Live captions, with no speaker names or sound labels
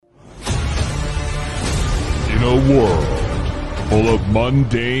In a world full of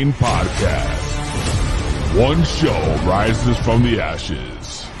mundane podcasts, one show rises from the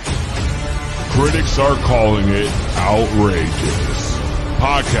ashes. Critics are calling it outrageous.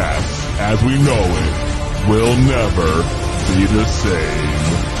 Podcasts, as we know it, will never be the same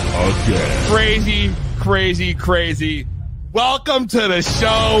again. Crazy, crazy, crazy. Welcome to the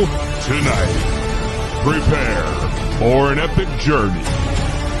show. Tonight, prepare for an epic journey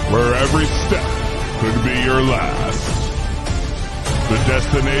where every step could be your last. The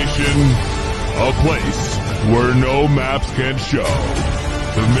destination, a place where no maps can show.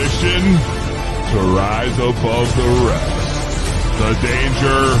 The mission, to rise above the rest. The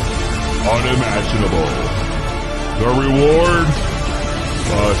danger, unimaginable. The reward,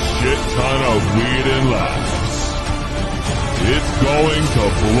 a shit ton of weed and laughs. It's going to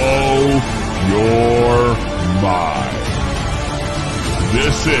blow your mind.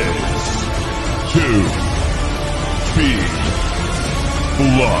 This is To Be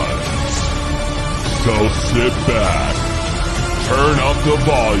Blunts. So sit back, turn up the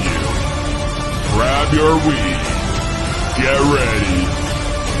volume, grab your weed, get ready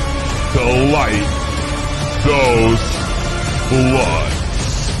to light those blunts.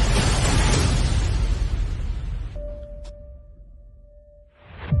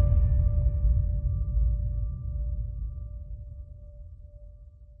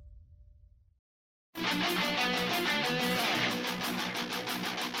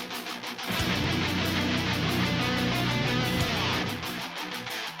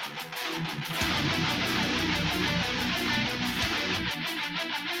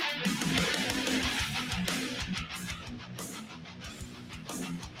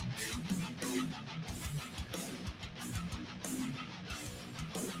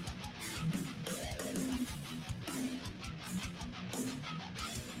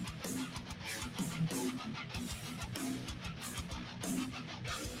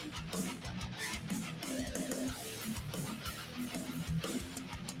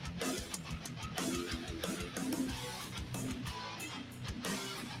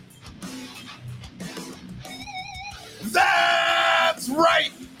 That's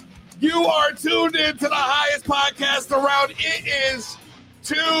right. You are tuned in to the highest podcast around. It is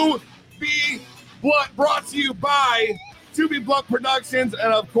To Be Blunt, brought to you by To Be Blunt Productions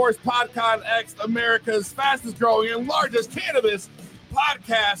and, of course, PodCon X, America's fastest growing and largest cannabis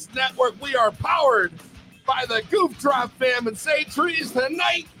podcast network. We are powered by the Goof Drop fam and Say Trees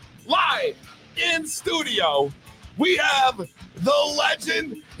tonight, live in studio. We have the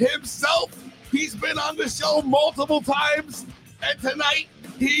legend himself. He's been on the show multiple times, and tonight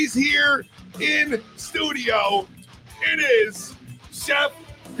he's here in studio. It is Chef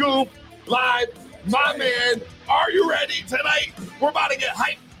Goof live. My man, are you ready tonight? We're about to get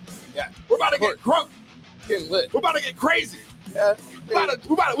hyped. Yeah. We're about to get crunk. Getting lit. We're about to get crazy. Yeah. We're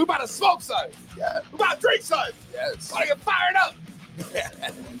about to smoke son. Yeah. We're about to drink son. Yes. We're about to get fired up.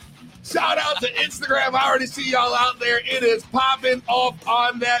 Shout out to Instagram. I already see y'all out there. It is popping off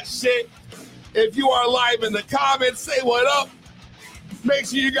on that shit. If you are live in the comments, say what up. Make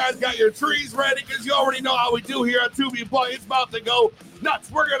sure you guys got your trees ready because you already know how we do here at 2B Blunt. It's about to go nuts.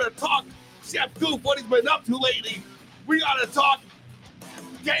 We're going to talk Chef Goof, what he's been up to lately. We got to talk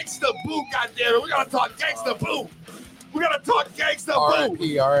Gangsta Boo, goddammit. We got to talk Gangsta Boo. We got to talk Gangsta Boo.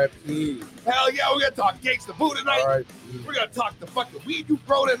 RIP. Hell yeah, we're going to talk Gangsta Boo tonight. RIP. We're going to talk the fucking weed you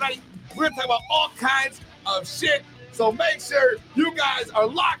grow tonight. We're going to talk about all kinds of shit. So make sure you guys are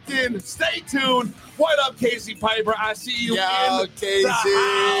locked in. Stay tuned. What up, Casey Piper? I see you in Casey. the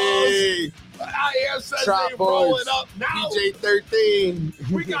house. I am Sunday rolling up now. DJ 13.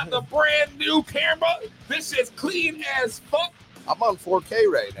 We got the brand new camera. This is clean as fuck. I'm on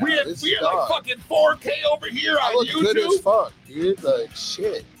 4K right now. We're like fucking 4K over here I on look YouTube. good as fuck, dude. Like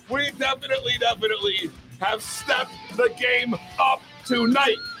shit. We definitely have stepped the game up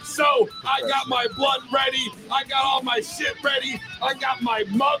tonight. So I got my blunt ready. I got all my shit ready. I got my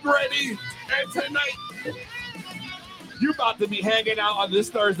mug ready. And tonight, you about to be hanging out on this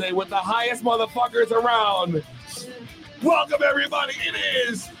Thursday with the highest motherfuckers around. Welcome, everybody. It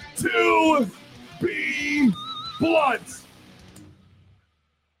is To Be Blunt.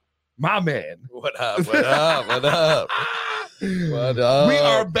 My man. What up? What up? What up? What up? We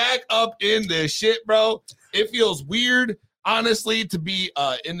are back up in this shit, bro. It feels weird, honestly, to be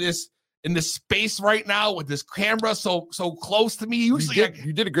in this in this space right now with this camera so close to me. Usually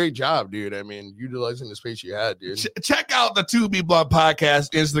you did a great job, dude. I mean, utilizing the space you had, dude. Check out the 2B Blunt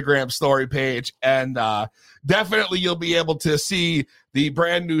Podcast Instagram story page, and definitely you'll be able to see the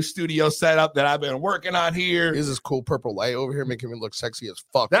brand new studio setup that I've been working on here. Here's this cool purple light over here making me look sexy as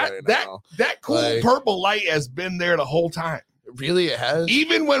fuck that right now. That cool purple light has been there the whole time. Really, it has?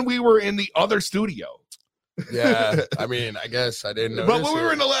 Even when we were in the other studio. Yeah, I mean, I guess I didn't know. But when we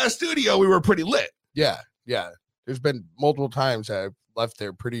were in the last studio, we were pretty lit. Yeah. There's been multiple times I've left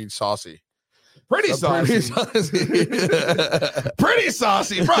there pretty saucy. Pretty saucy,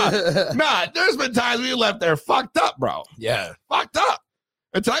 bro. Nah, there's been times we left there fucked up, bro. Yeah. Fucked up.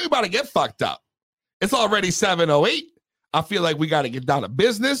 And tell you about to get fucked up. It's already 7:08. I feel like we got to get down to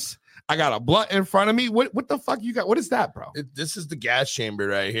business. I got a blunt in front of me. What the fuck you got? What is that, bro? This is the gas chamber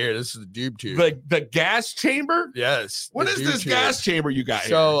right here. This is the doob tube. The gas chamber? Yes. What is this gas chamber you got here?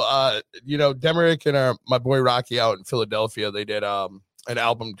 So, Demerick and my boy Rocky out in Philadelphia, they did an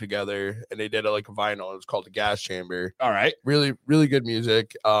album together, and they did like a vinyl. It was called The Gas Chamber. All right. Really, really good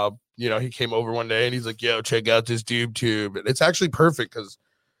music. He came over one day, and he's like, yo, check out this doob tube. And it's actually perfect because,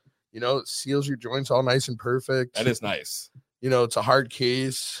 it seals your joints all nice and perfect. That is nice. It's a hard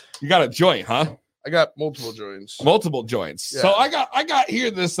case. You got a joint, huh? I got multiple joints. Multiple joints. Yeah. So I got here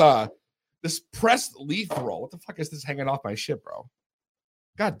this pressed leaf roll. What the fuck is this hanging off my shit, bro?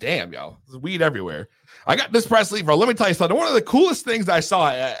 God damn, yo. There's weed everywhere. I got this pressed leaf roll. Let me tell you something. One of the coolest things I saw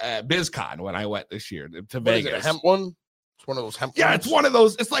at BizCon when I went this year to Vegas. Is it a hemp one? It's one of those hemp ones? It's one of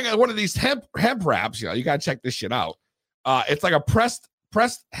those. It's like one of these hemp wraps. You got to check this shit out. It's like a pressed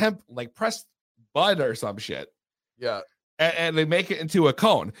hemp, like pressed bud or some shit. Yeah. And they make it into a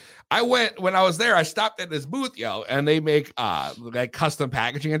cone. When I was there, I stopped at this booth, and they make like custom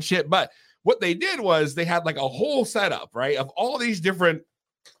packaging and shit. But what they did was they had like a whole setup, right, of all these different.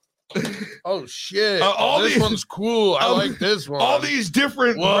 Oh shit! This one's cool. I like this one. All these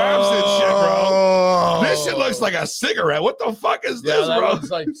different wraps and shit, bro. This shit looks like a cigarette. What the fuck is this, bro? Looks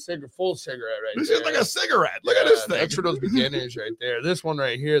like full cigarette right This there. is like a cigarette. Look at this thing. That's for those beginners right there. This one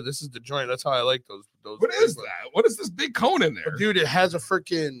right here. This is the joint. That's how I like those. What is that? What is this big cone in there, dude? It has a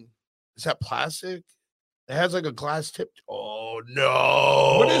freaking. Is that plastic? It has like a glass tip. Oh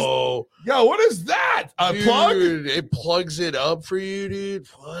no! What is that? A plug? It plugs it up for you, dude.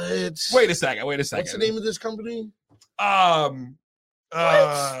 What? Wait a second. What's the name of this company? What?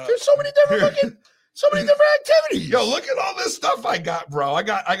 There's so many different activities. Yo, look at all this stuff I got, bro. I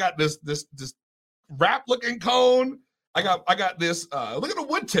got this wrap looking cone. I got this. Look at the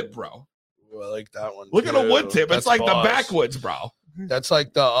wood tip, bro. Ooh, I like that one. Look at the wood tip. It's like the backwoods, bro. That's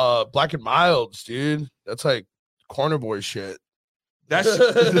like the Black and Milds, dude. That's like corner boy shit. That's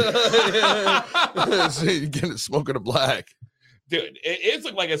so you're getting smoking a black. Dude, it's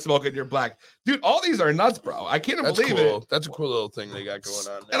look like it's smoking your black. Dude, all these are nuts, bro. I can't believe it. That's a cool little thing they got going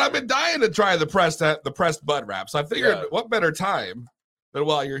on there. And I've been dying to try the pressed bud wrap. So I figured what better time than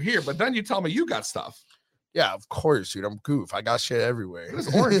while you're here. But then you tell me you got stuff. Yeah, of course, dude. I'm goof. I got shit everywhere.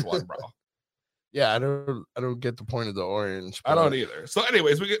 This orange one, bro. Yeah, I don't get the point of the orange. I don't either. So,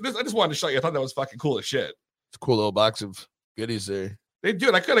 anyways, I just wanted to show you. I thought that was fucking cool as shit. It's a cool little box of goodies there.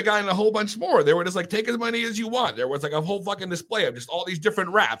 Dude, I could have gotten a whole bunch more. They were just like, take as many as you want. There was like a whole fucking display of just all these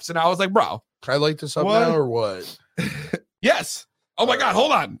different wraps, and I was like, bro, can I light this up now or what? Yes. Oh my god,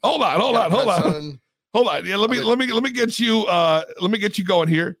 hold on. Yeah, let me get you. Let me get you going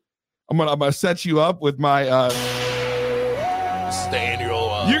here. I'm gonna set you up with my. This is the annual.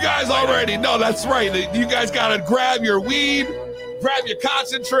 You guys already know that's right. You guys gotta grab your weed, grab your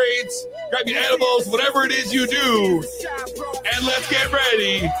concentrates, grab your edibles, whatever it is you do, and let's get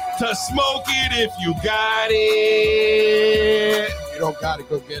ready to smoke it if you got it. If you don't got it,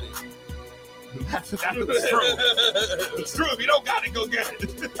 go get it. That's true. It's true. If you don't got it, go get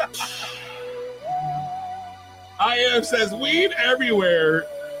it. IM says weed everywhere.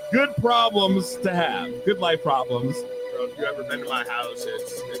 Good problems to have. Good life problems. Bro, if you ever been to my house,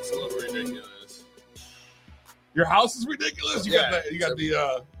 it's a little ridiculous. Your house is ridiculous. You got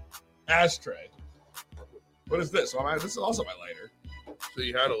the ashtray. What is this? Well, this is also my lighter. So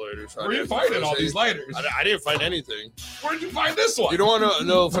you had a lighter. So where are you finding all these lighters? I didn't find anything. Where did you find this one? You don't want to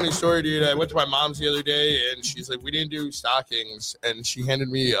know a funny story, dude. I went to my mom's the other day, and she's like, we didn't do stockings. And she handed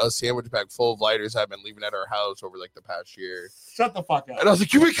me a sandwich bag full of lighters I've been leaving at our house over like the past year. Shut the fuck up. And I was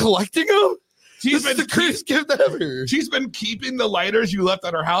like, you've been collecting them? She's been the craziest gift ever. She's been keeping the lighters you left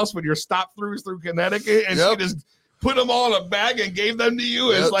at her house when your stop throughs through Connecticut, and she just put them all in a bag and gave them to you.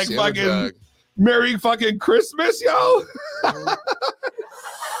 It's like fucking bag. Merry fucking Christmas, yo. Yo,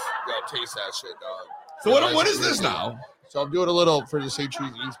 taste that shit, dog. So what is this now? So I'm doing a little for the St.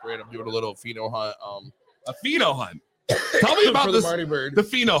 Trees East brand. I'm doing a little pheno hunt. A pheno hunt. Tell me about for this. the Marty Bird. The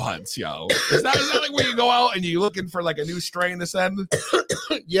pheno hunts, yo. Is that like where you go out and you're looking for like a new strain to send?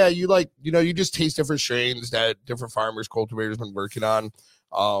 Yeah, you just taste different strains that different farmers, cultivators been working on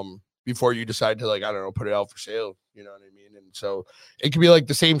before you decide to, like, I don't know, put it out for sale. You know what I mean? And so it could be like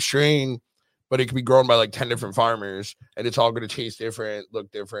the same strain, but it could be grown by like 10 different farmers, and it's all going to taste different,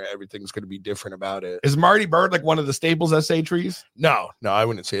 look different. Everything's going to be different about it. Is Marty Bird like one of the staples at St. Trees? No, I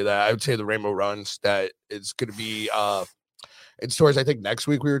wouldn't say that. I would say the Rainbow Runs that is going to be in stores. I think next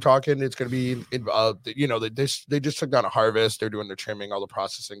week we were talking. It's going to be they just took down a harvest. They're doing the trimming, all the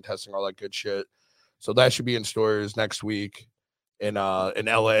processing, testing, all that good shit. So that should be in stores next week in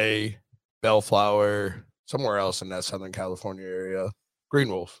LA, Bellflower, somewhere else in that Southern California area. Green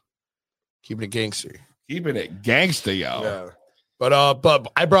Wolf, keeping it gangster. Keeping it gangster, yo. Yeah.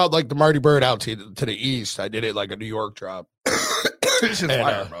 But I brought like the Marty Bird out to the east. I did it like a New York drop. It's just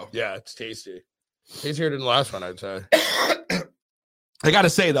fire, bro. Yeah, it's tasty. Tastier than the last one, I'd say. I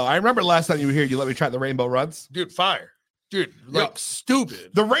gotta say though, I remember last time you were here, you let me try the Rainbow Runs. Dude, fire. Dude, like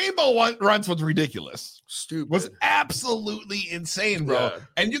stupid. The Rainbow Runs was ridiculous. Stupid. Was absolutely insane, bro. Yeah.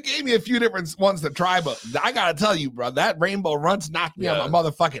 And you gave me a few different ones to try, but I gotta tell you, bro, that Rainbow Runs knocked me on my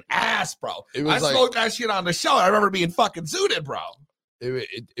motherfucking ass, bro. I smoked that shit on the show. I remember being fucking zooted, bro.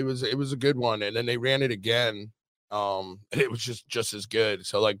 It was a good one, and then they ran it again. And it was just as good.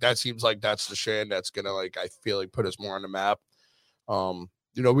 So like that seems like that's the strain that's gonna, like, I feel like put us more on the map.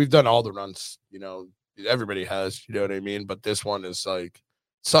 We've done all the runs, everybody has, you know what I mean? But this one is like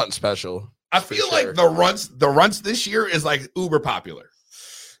something special. I feel like the runs this year is like uber popular.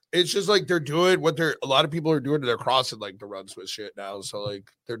 It's just like they're doing a lot of people are doing. They're crossing like the runs with shit now. So like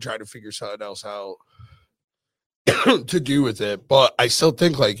they're trying to figure something else out to do with it. But I still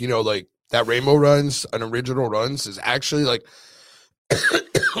think like that Rainbow Runs, an original runs, is actually like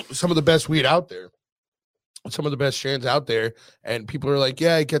some of the best weed out there. Some of the best strands out there, and people are like,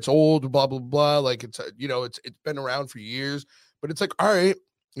 yeah, it gets old, blah blah blah. Like it's been around for years, but it's like, all right,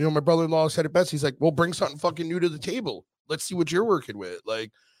 my brother-in-law said it best. He's like, well, bring something fucking new to the table. Let's see what you're working with.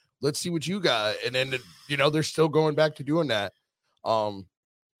 Like, let's see what you got. And then they're still going back to doing that. I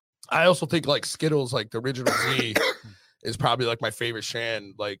also think like Skittles, like the original Z, is probably like my favorite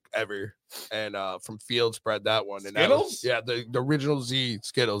strand like ever. And from Field Spread that one. And Skittles, the original Z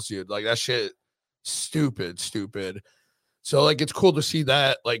Skittles, dude. Like that shit. Stupid. So like it's cool to see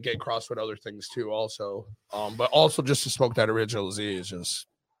that like get crossed with other things too also. But also just to smoke that original Z is just,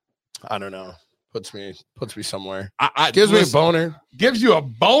 I don't know, puts me somewhere. Gives me a boner. Gives you a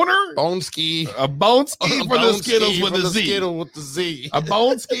boner? Bone ski. A bone ski for the Skittles with a Z. Skittle with the Z. A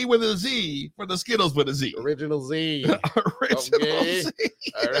bone ski with a Z for the Skittles with a Z. Original Z. Original Z.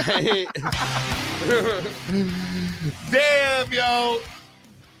 All right. Damn, yo.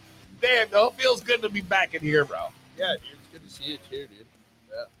 It feels good to be back in here, bro. Yeah, dude, it's good to see you too, dude.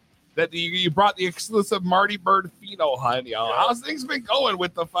 Yeah. That you brought the exclusive Marty Bird pheno hunt, yo. Yeah. How's things been going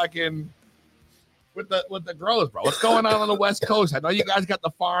with the fucking with the grows, bro? What's going on the West Coast? I know you guys got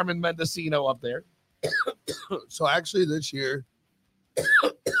the farm in Mendocino up there. So actually this year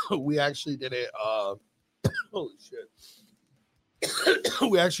we actually did it holy shit.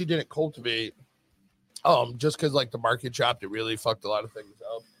 We actually didn't cultivate just because like the market dropped. It really fucked a lot of things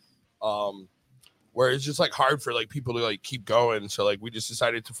up. Where it's just like hard for like people to like keep going. So like we just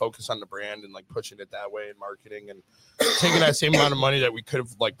decided to focus on the brand and like pushing it that way and marketing and taking that same amount of money that we could have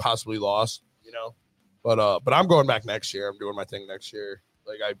like possibly lost, But I'm going back next year. I'm doing my thing next year.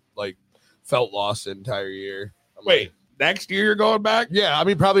 Like I like felt lost the entire year. Next year you're going back? Yeah, I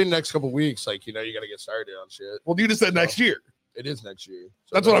mean probably in the next couple of weeks. Like you got to get started on shit. Well, you just said next year. It is next year.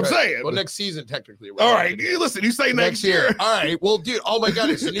 So that's what I'm saying. Well, next season, technically. All right. Listen, you say next year. All right. Well, dude, oh my God,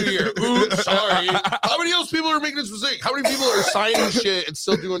 it's a new year. Oops, sorry. How many else people are making this mistake? How many people are signing shit and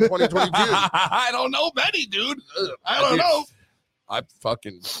still doing 2022? I don't know many, dude. I don't know. I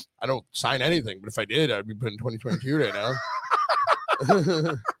don't sign anything, but if I did, I'd be putting 2022 right now.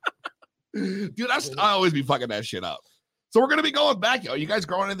 Dude, I always be fucking that shit up. So we're gonna be going back, yo. Are you guys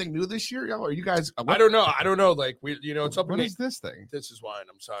growing anything new this year, yo? Are you guys? I don't know. Like it's up. What is this thing? This is wine.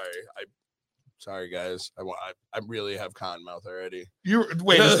 I'm sorry. Sorry, guys. I really have cotton mouth already. You're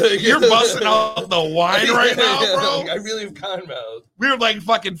busting out the wine right now, bro. I really have cotton mouth. We were like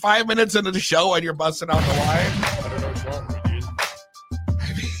fucking 5 minutes into the show and you're busting out the wine. I don't know what's wrong with you,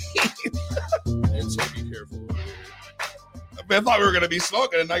 dude. So be careful. I thought we were gonna be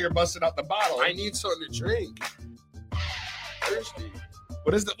smoking, and now you're busting out the bottle. I need something to drink. Thirsty.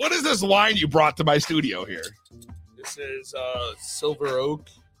 What is this wine you brought to my studio here? This is Silver Oak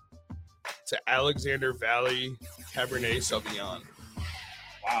It's an Alexander Valley Cabernet Sauvignon.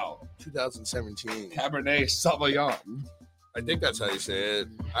 Wow. 2017. Cabernet Sauvignon. I think that's how you say it.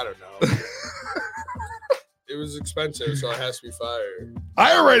 I don't know. It was expensive, so it has to be fire.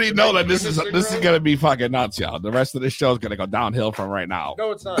 I already know that this is gonna be fucking nuts, y'all. The rest of the show is gonna go downhill from right now.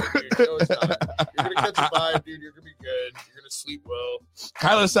 No, it's not, dude. No, it's not. You're gonna catch a vibe, dude. You're gonna be good. You're gonna sleep well.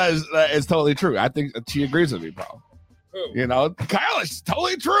 Kyla says that it's totally true. I think she agrees with me, bro. Who? You know, Kyla, it's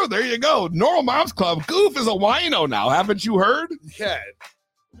totally true. There you go. Normal Moms Club. Goof is a wino now. Haven't you heard? Yeah,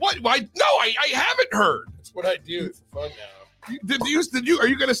 What? Why? No, I haven't heard. that's what I do for fun now. Did you? Are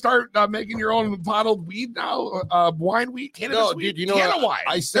you going to start making your own bottled weed now? Wine weed, cannabis No, weed, dude. You know, Canna wine.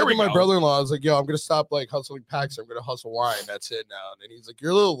 I said to my brother-in-law, I was like, "Yo, I'm gonna stop like hustling packs. I'm gonna hustle wine. That's it now." And he's like,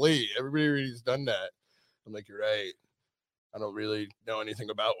 "You're a little late. Everybody already's done that." I'm like, "You're right. I don't really know anything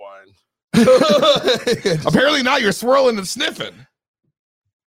about wine." Apparently now you're swirling and sniffing.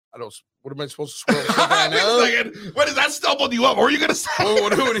 I don't. What am I supposed to swirl? Wait a second. What is that stumbling you up? Or are you going to say?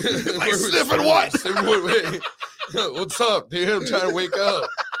 What Like sniffing what? Wait. What's up, dude? I'm trying to wake up.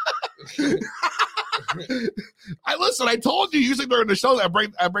 I told you usually during the show that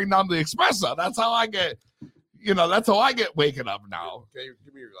I bring down the espresso. That's how I get, that's how I get waking up now. Okay,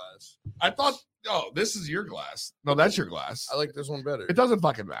 give me your glass. I thought, this is your glass. No, that's your glass. I like this one better. It doesn't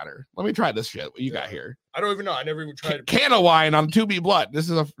fucking matter. Let me try this shit. What you got here? I don't even know. I never even tried it. Can of wine on 2B Blood. This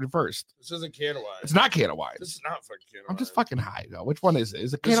is a first. This isn't can of wine. It's not can of wine. This is not fucking can of wine. I'm just fucking high though. Which one is it?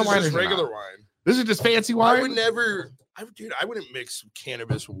 Is it This can of is wine or just is it regular not? wine. This is just fancy wine. I would never. Dude, I wouldn't mix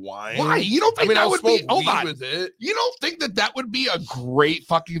cannabis with wine. Why? You don't think that I'll would be? smoke Hold weed on. with it. You don't think that would be a great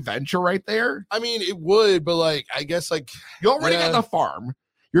fucking venture right there? I mean, it would, but like, I guess like You already Yeah. got the farm.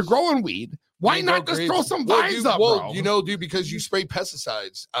 You're growing weed. Why you not grow just grapes. throw some Well, vines dude, up, well, bro? dude, because you spray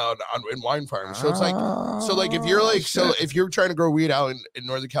pesticides in wine farms. So it's like, if you're like, if you're trying to grow weed out in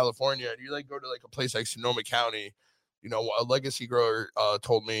Northern California and you like go to like a place like Sonoma County, a legacy grower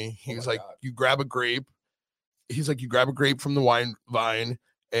told me, he was like, God. you grab a grape. He's like, you grab a grape from the wine vine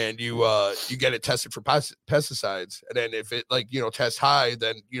and you get it tested for pesticides. And then if it tests high,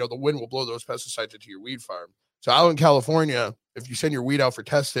 then, the wind will blow those pesticides into your weed farm. So out in California, if you send your weed out for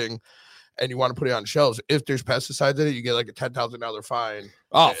testing and you want to put it on shelves, if there's pesticides in it, you get like a $10,000 fine.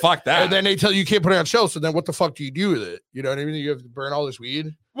 Oh, fuck that. And then they tell you can't put it on shelves. So then what the fuck do you do with it? You know what I mean? You have to burn all this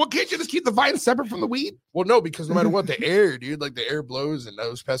weed. Well, can't you just keep the vines separate from the weed? Well, no, because no matter what, the air, dude, like the air blows and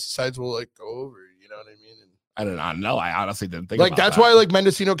those pesticides will like go over. You know what I mean? And I don't know. I honestly didn't think like about that's that. why like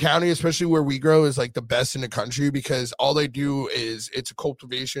Mendocino County, especially where we grow, is like the best in the country because all they do is it's a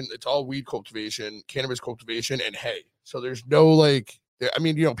cultivation. It's all weed cultivation, cannabis cultivation, and hay. So there's no like. I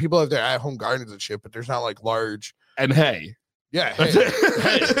mean, people have their at-home gardens and shit, but there's not like large. And hey. Yeah, hay.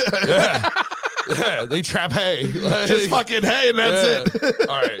 Hay. Yeah, they trap hay. Like, Just fucking hay and that's it.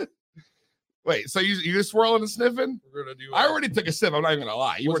 All right, Wait, so you're swirling and sniffing? we're gonna do. I already took a sip. I'm not even gonna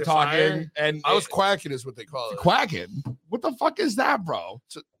lie. You Was were it talking fire? and I was quacking, is what they call it, quacking. What the fuck is that, bro?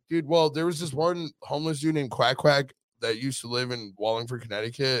 dude. Well, there was this one homeless dude named Quack Quack that used to live in Wallingford,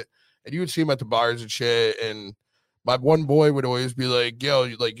 Connecticut, and you would see him at the bars and shit. And my one boy would always be like, "Yo,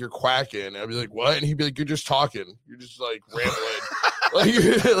 you're quacking." And I'd be like, "What?" And he'd be like, "You're just talking. You're just like rambling."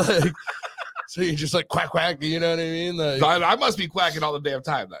 like, so you're just like quack quack. You know what I mean? Like, So I must be quacking all the damn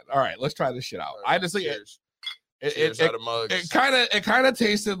time then. All right, let's try this shit out. I just think cheers. it Cheers out of mugs. it kind of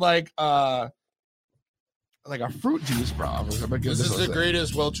tasted like a fruit juice, bro. I'm gonna give This is a the sip.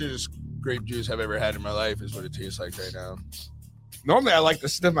 greatest Welch's grape juice I've ever had in my life. Is what it tastes like right now. Normally, I like to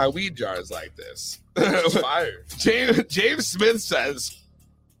sniff my weed jars like this. It's fire. James Smith says,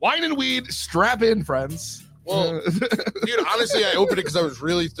 "Wine and weed, strap in, friends." Well, dude, honestly, I opened it because I was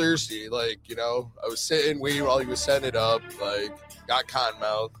really thirsty. Like, I was sitting, waiting while he was setting it up. Like, got cotton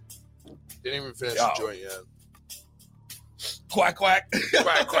mouth. Didn't even finish the joint yet. Quack quack.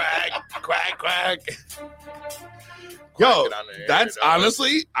 Quack, quack, quack, quack. Yo, Quack it on the air, that's dog.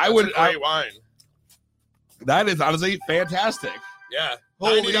 honestly, That's a great wine. that is honestly fantastic. Yeah.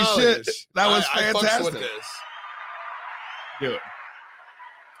 Holy $90. shit, that was I fucks fantastic. with this. Dude.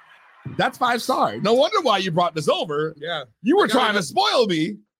 That's 5-star. No wonder why you brought this over. Yeah. You were I gotta trying to get- spoil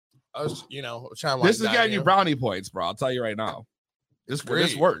me. I was, trying to This is getting you brownie points, bro. I'll tell you right now. This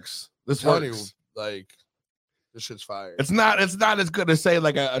Great. works. This Telling you, works. like, this shit's fire. It's not as good as say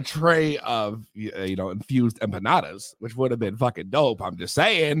like a tray of infused empanadas, which would have been fucking dope. I'm just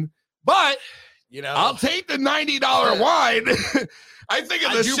saying. But I'll take the $90 wine. I think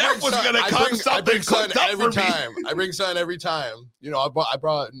if the chef was gonna cook something cooked up every for me. time. I bring son every time. I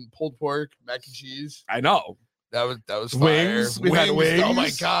brought in pulled pork, mac and cheese. I know. That was fire. Wings. We've had wings. Oh my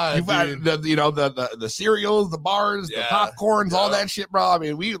god. You've had the cereals, the bars, the Yeah, popcorns, all yeah. that shit, bro. I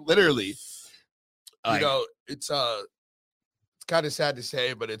mean, we literally Like, you know, it's kind of sad to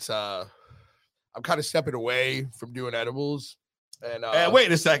say, but it's I'm kind of stepping away from doing edibles. And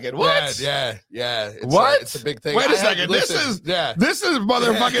wait a second. What? Yeah. It's, What? It's a big thing. Wait a second. This is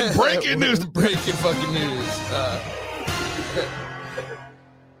motherfucking breaking news. Breaking fucking news.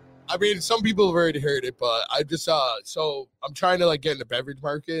 I mean, some people have already heard it, but I just so I'm trying to like get in the beverage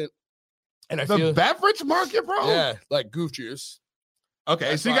market, and I feel beverage market, bro. yeah, like Goof Juice.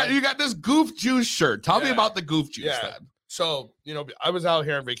 Okay, That's so you got this Goof Juice shirt. Tell me about the Goof Juice then. So, you know, I was out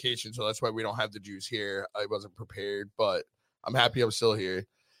here on vacation, so that's why we don't have the juice here. I wasn't prepared, but I'm happy I'm still here.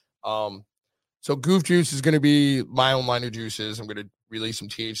 So Goof Juice is going to be my own line of juices. I'm going to release some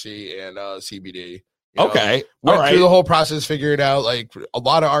THC and CBD. Okay. Went through the whole process, figured out like a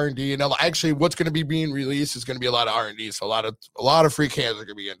lot of R&D, and actually what's going to be being released is going to be a lot of R&D. So a lot of free cans are going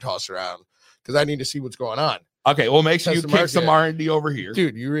to be getting tossed around because I need to see what's going on. Okay, well, make sure you Test the kick some R&D over here,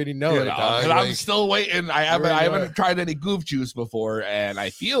 dude. You already know it, dog. And I'm still waiting. I haven't tried any Goof Juice before, and I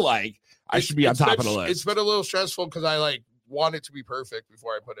feel like I should be on top of the list. It's been a little stressful because I like want it to be perfect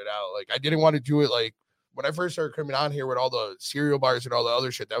before I put it out. Like I didn't want to do it like when I first started coming on here with all the cereal bars and all the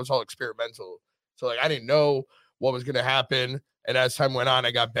other shit. That was all experimental. So like I didn't know what was gonna happen. And as time went on,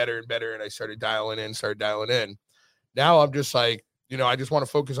 I got better and better, and I started dialing in. Now I'm just like, you know, I just want to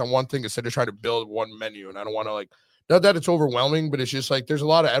focus on one thing instead of trying to build one menu. And I don't want to like, not that it's overwhelming, but it's just like there's a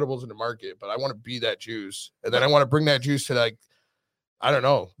lot of edibles in the market, but I want to be that juice. And then I want to bring that juice to like, I don't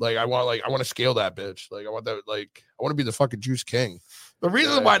know. Like I want to scale that bitch. Like I want to be the fucking juice king. The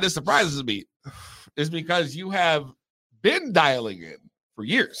reason why this surprises me is because you have been dialing in for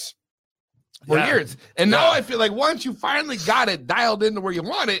years. And now I feel like once you finally got it dialed into where you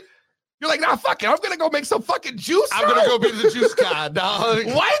want it, you're like, nah, fuck it. I'm going to go make some fucking juice. I'm going to go be the juice guy, dog.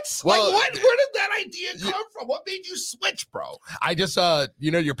 What? Well, where did that idea come from? What made you switch, bro? I just,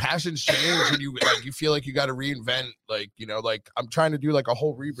 you know, your passions change and you feel like you got to reinvent, like, you know, like I'm trying to do like a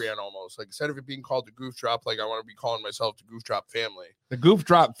whole rebrand almost. Like instead of it being called the Goof Drop, like I want to be calling myself the Goof Drop Family. The Goof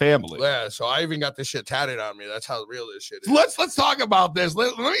Drop Family. Yeah. So I even got this shit tatted on me. That's how real this shit is. Let's talk about this.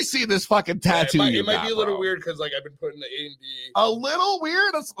 Let me see this fucking tattoo. It might be a little weird because like I've been putting the A and D. A little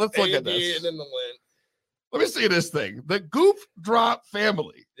weird? Let's look at this. And then the lint. Let me see this thing. The Goof Drop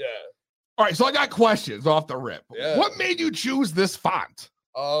Family. Yeah. All right, so I got questions off the rip. Yeah. What made you choose this font?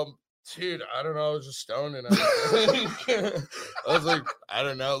 Dude, I don't know. I was just stoned and I was like, I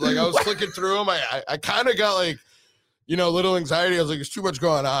don't know. Like I was flicking through them. I kind of got like, you know, a little anxiety. I was like, there's too much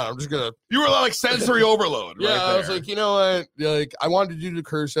going on. I'm just gonna. You were like sensory overload. Yeah, right I was like, you know what? Like, I wanted to do the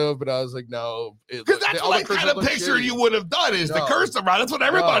cursive, but I was like, no, because that's what I kind of pictured you would have done is the cursive, right? That's what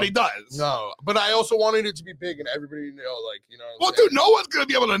everybody does. No, but I also wanted it to be big and everybody know, like, you know. Well, dude, no one's gonna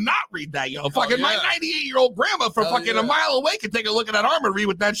be able to not read that, yo. Fucking my 98-year-old grandma from fucking a mile away can take a look at that arm and read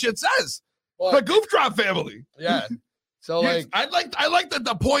what that shit says. Well, the Goof Drop Family. Yeah. So like, I like that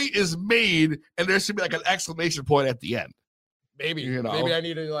the point is made and there should be like an exclamation point at the end. Maybe, you know, maybe I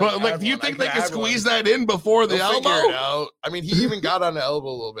need to. Like, but like, do you think they can squeeze that in before the elbow? I mean, he even got on the elbow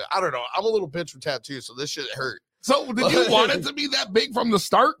a little bit. I don't know. I'm a little bitch with tattoos, so this shit hurt. So, did you want it to be that big from the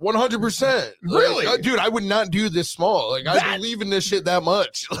start? 100%. Really, dude? I would not do this small. Like, I believe in this shit that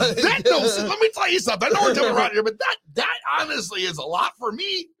much. Let me tell you something. I know we're coming around here, but that honestly is a lot for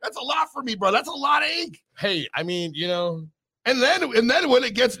me. That's a lot for me, bro. That's a lot of ink. Hey, I mean, you know. And then when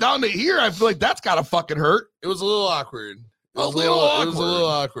it gets down to here, I feel like that's gotta fucking hurt. It was a little awkward. It was a little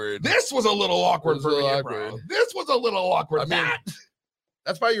awkward. This was a little awkward for me, bro. This was a little awkward. I mean,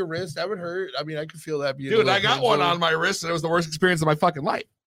 that's by your wrist. That would hurt. I mean, I could feel that. Dude, I got one on my wrist, and it was the worst experience of my fucking life.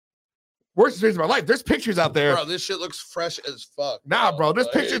 Worst experience of my life. There's pictures out there. Bro, this shit looks fresh as fuck. Nah, bro. There's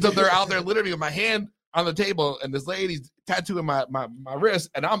pictures of there out there literally with my hand on the table, and this lady's tattooing my wrist,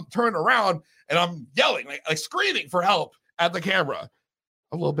 and I'm turning around, and I'm yelling, like screaming for help at the camera.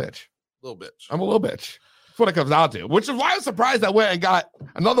 I'm a little bitch. I'm a little bitch. That's what it comes out to, which is why I'm surprised I went and got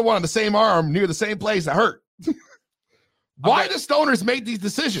another one on the same arm near the same place that hurt. Why do stoners make these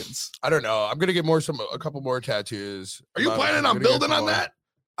decisions? I don't know. I'm gonna get a couple more tattoos. Are you planning on building on that?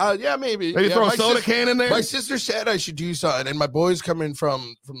 Yeah, maybe. Maybe throw a soda can in there. My sister said I should do something, and my boy's coming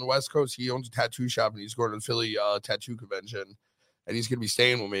from the West Coast. He owns a tattoo shop, and he's going to the Philly tattoo convention, and he's gonna be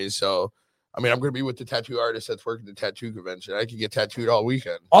staying with me. So, I mean, I'm going to be with the tattoo artist that's working the tattoo convention. I could get tattooed all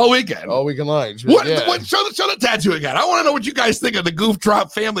weekend. All weekend long. What? Show the tattoo again. I want to know what you guys think of the Goof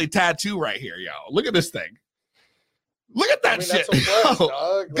Drop Family tattoo right here, yo. Look at this thing. Look at that shit. That's so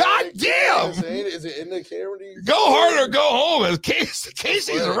dog. God damn. Is it in the camera? Go hard or go home. As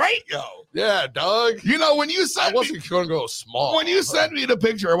Casey's right, yo. Yeah, dog. You know, when you said I wasn't going to go small. When you sent me the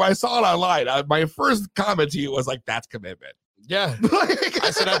picture, when I saw it online, my first comment to you was like, that's commitment. Yeah. Like, I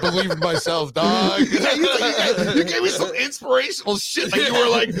said I believe in myself, dog. Yeah, you gave me some inspirational shit. Like you were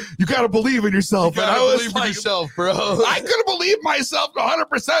like, you gotta believe in yourself. You And I gotta was believe in like, yourself, bro. I could have believed myself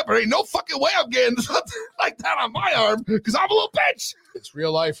 100%, but ain't no fucking way I'm getting something like that on my arm because I'm a little bitch. It's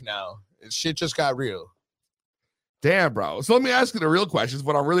real life now. Shit just got real. Damn, bro. So let me ask you the real questions.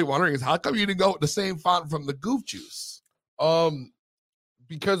 What I'm really wondering is how come you didn't go with the same font from the Goof Juice?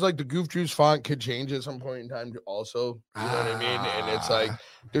 Because like the Goof Juice font could change at some point in time also. You know what I mean? And it's like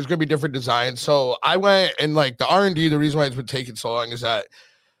there's gonna be different designs. So I went and like the R&D, the reason why it's been taking so long is that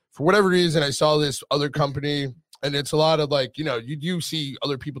for whatever reason I saw this other company and it's a lot of like, you know, you do see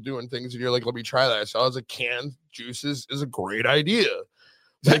other people doing things and you're like, let me try that. So I was like, canned juices is a great idea.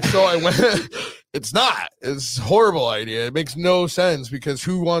 Like, so I went, it's a horrible idea. It makes no sense because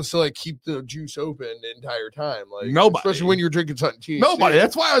who wants to like keep the juice open the entire time? Like Nobody. Especially when you're drinking something THC. Nobody.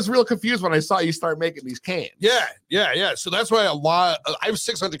 That's why I was real confused when I saw you start making these cans. Yeah. So that's why I have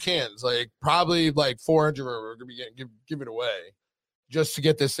 600 cans, like probably like 400 are going to be given away just to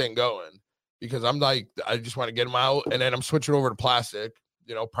get this thing going because I'm like, I just want to get them out and then I'm switching over to plastic,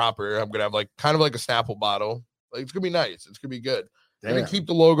 you know, proper. I'm going to have like kind of like a Snapple bottle. Like it's going to be nice. It's going to be good. I'm going to keep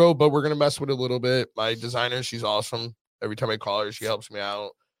the logo, but we're going to mess with it a little bit. My designer, she's awesome. Every time I call her, she helps me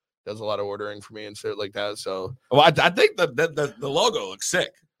out, does a lot of ordering for me and shit like that. So, well, I think the logo looks sick.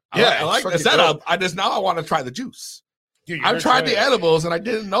 I like the setup. I want to try the juice. Dude, I've tried the edibles, and I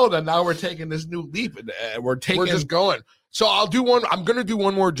didn't know that now we're taking this new leap, and we're just going. So I'll do one. I'm going to do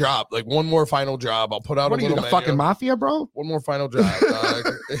one more job, like one more final job. I'll put out what a little the fucking mafia, bro? One more final job, dog.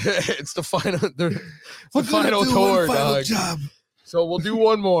 It's the final, the final tour, dog. Job. So we'll do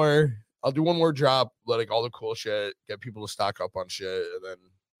one more. I'll do one more job, like all the cool shit, get people to stock up on shit, and then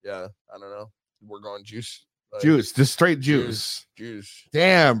I don't know. We're going juice. Like, juice, just straight juice.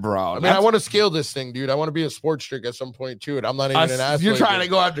 Damn, bro. I mean, I want to scale this thing, dude. I want to be a sports drink at some point too. And I'm not even an athlete. You're trying to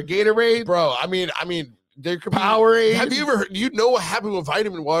go after Gatorade, bro. I mean, there could Powerade. Have you ever heard? You know what happened with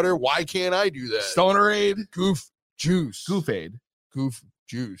vitamin water? Why can't I do that? Stonerade, Goof juice, Goofade, Goof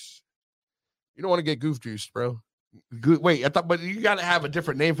juice. You don't want to get goof juice, bro. Wait, I thought, but you got to have a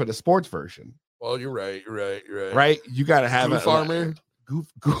different name for the sports version. Well, you're right. Right? You got to have Goof Farmer. Goof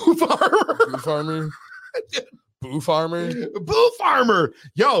Farmer. Goof Farmer. Boo Farmer. Boo Farmer.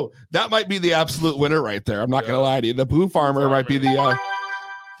 Yo, that might be the absolute winner right there. I'm not gonna lie to you. The Boo Farmer might be the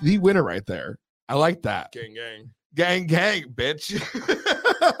winner right there. I like that. Gang, bitch.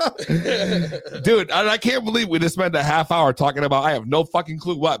 Dude, I can't believe we just spent a half hour talking about I have no fucking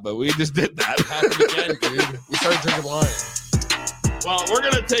clue what, but we just did that. Happened again, dude. We started drinking wine. Well, we're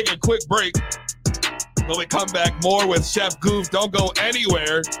gonna take a quick break. When we come back, more with Chef Goof. Don't go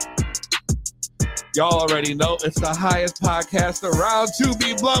anywhere. Y'all already know it's the highest podcast around. To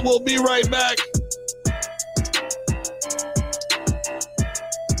Be Blunt, we'll be right back.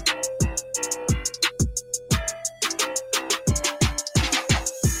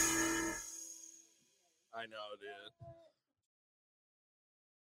 I know, dude.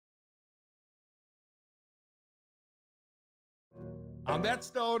 I'm that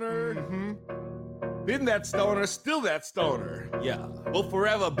stoner. Been that stoner, still that stoner. Yeah, will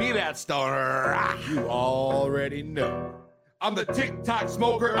forever be that stoner. You already know. I'm the TikTok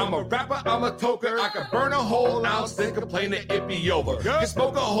smoker. I'm a rapper. I'm a toker. I can burn a whole ounce, then complain that it be over. Can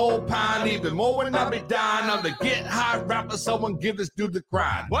smoke a whole pound, even more when I be dying. I'm the get high rapper. Someone give this dude the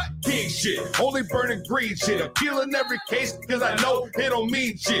grind. What? King shit. Only burning green shit. I'm killing every case because I know it don't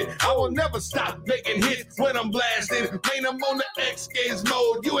mean shit. I will never stop making hits when I'm blasting. Playing them on the X Games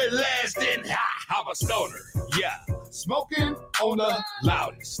mode. You ain't lasting. I'm a stoner. Yeah. Smoking on the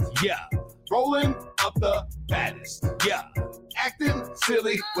loudest. Yeah. Rolling up the baddest. Yeah. Acting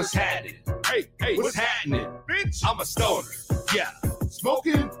silly, what's happening? Hey, what's happening? Bitch, I'm a stoner. Yeah.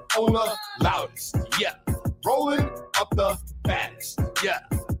 Smoking on the loudest. Yeah. Rolling up the baddest. Yeah.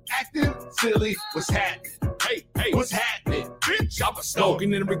 Acting silly, what's happening? Hey, what's happening? Bitch, I'm a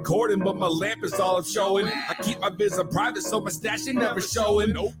smoking and recording, but my lamp is all showing. I keep my business private, so my stash ain't never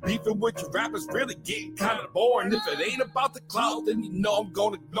showing. No beefing with you rappers really getting kind of boring. If it ain't about the clout, then you know I'm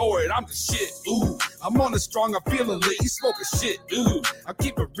gonna ignore it. I'm the shit, ooh. I'm on the strong, I'm feeling lit. You smoking shit, ooh. I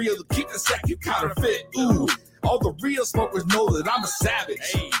keep it real, keep the sack, you counterfeit, ooh. All the real smokers know that I'm a savage.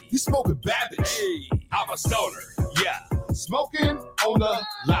 Hey. You smoking Babbage. Hey. I'm a stoner, yeah. Smoking on the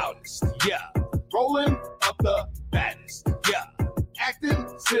loudest, yeah. Rolling up the baddest, yeah. Acting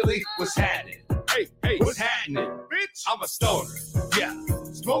silly, what's happening? Hey, what's happening? Bitch, I'm a stoner, yeah.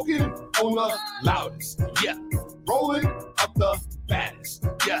 Smoking on the loudest, yeah. Rolling up the baddest,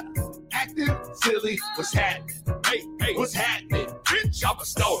 yeah. Acting silly, what's happening? Hey, what's happening? Bitch, I'm a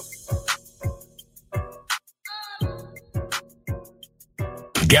stoner.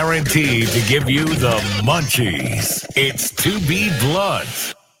 Guaranteed to give you the munchies. It's To Be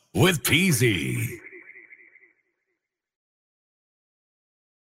Blunt with Peasy.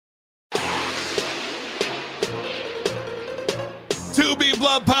 To Be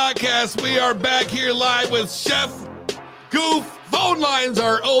Blunt Podcast. We are back here live with Chef Goof. Phone lines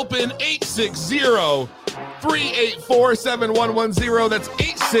are open 860-384-7110. That's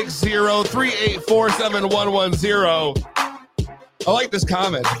 860-384-7110. I like this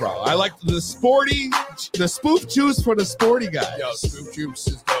comment, bro. I like the spoof juice for the sporty guys. Yo, spoof juice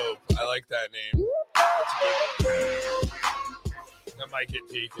is dope. I like that name. That might get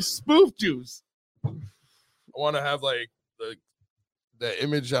taken. Spoof juice. I want to have like the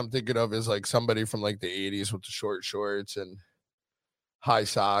image I'm thinking of is like somebody from like the 80s with the short shorts and high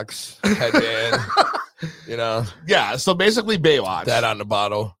socks, headband, you know? Yeah, so basically Baywatch. That on the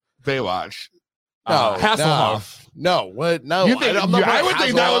bottle. Baywatch. No, Hasselhoff. No, what? No, You think, I would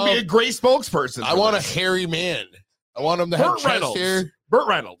think that would be a great spokesperson. I want a hairy man. I want him to have chest hair. Burt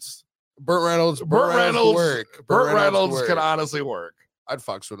Reynolds. Burt Reynolds work. Burt Reynolds could honestly work. I'd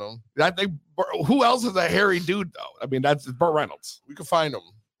fucks with him. I think who else is a hairy dude though? I mean, that's Burt Reynolds. We could find him.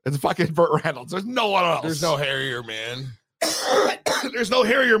 It's fucking Burt Reynolds. There's no one else. There's no hairier man. There's no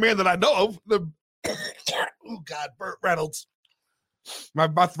hairier man that I know of. Oh God, Burt Reynolds. My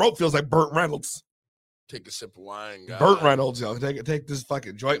throat feels like Burt Reynolds. Take a sip of wine, guys. Burt Reynolds, yo, take this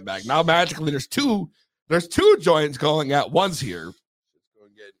fucking joint back. Now magically there's two joints going at once here. It's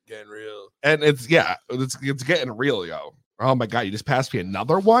going getting real. And it's getting real, yo. Oh my God, you just passed me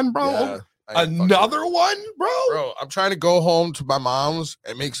another one, bro. Yeah, another one, bro. Bro, I'm trying to go home to my mom's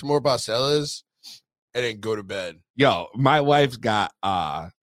and make some more baselas and then go to bed. Yo, my wife's got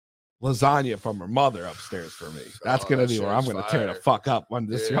lasagna from her mother upstairs for me. That's gonna be where I'm gonna tear the fuck up when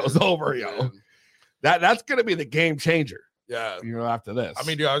this show's over, yo. That's gonna be the game changer. Yeah, you know, after this. I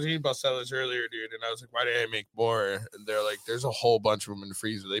mean, dude, I was eating baselas earlier, dude, and I was like, why didn't I make more? And they're like, there's a whole bunch of them in the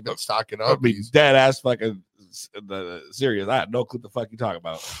freezer. They've been stocking up. I mean, dead ass fucking serious. I had no clue what the fuck you talking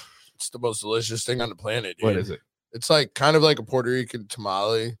about. It's the most delicious thing on the planet, dude. What is it? It's like kind of like a Puerto Rican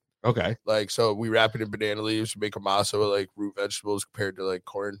tamale. Okay. Like, so we wrap it in banana leaves, make a masa with like root vegetables compared to like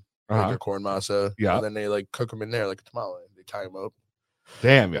corn, like a corn masa. Yeah. And then they like cook them in there like a tamale. They tie them up.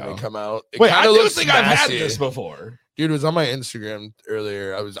 Damn, yo. They come out. Wait, I do think I've had this before. Dude, it was on my Instagram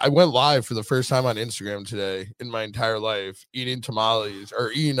earlier. I went live for the first time on Instagram today in my entire life, eating tamales or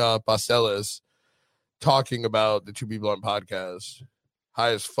eating baselas, talking about the To Be Blunt podcast.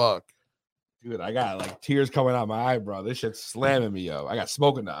 High as fuck. Dude, I got like tears coming out my eye, bro. This shit's slamming me, yo. I got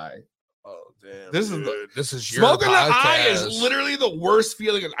smoke in the eye. Oh, damn. This is your smoke in the podcast. eye is literally the worst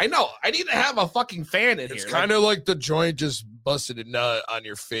feeling. I know. I need to have a fucking fan in here. It's kind of like the joint just busted a nut on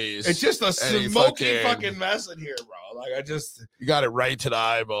your face. It's just a smoky fucking mess in here, bro. Like you got it right to the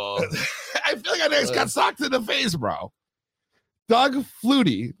eyeball. I feel like I just got socked in the face, bro. Doug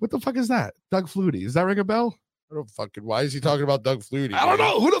Flutie. What the fuck is that? Doug Flutie. Does that ring a bell? I don't fucking. Why is he talking about Doug Flutie? I don't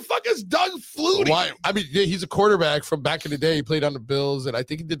know. Who the fuck is Doug Flutie? Why? I mean, he's a quarterback from back in the day. He played on the Bills, and I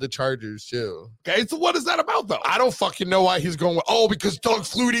think he did the Chargers too. Okay, so what is that about, though? I don't fucking know why he's going. Oh, because Doug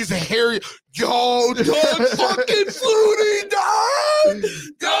Flutie's a hairy. Yo, Doug fucking Flutie, dog.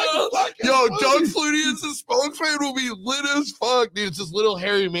 Doug Flutie as a spokesman will be lit as fuck, dude. It's this little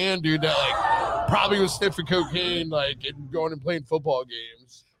hairy man, dude, that like probably was sniffing cocaine, like, and going and playing football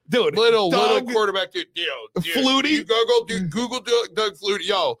games. Dude, little quarterback, dude. Flutie, Google Doug Flutie.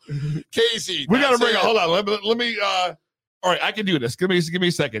 Yo, Casey, we gotta bring it. Hold on, let me. All right, I can do this. Give me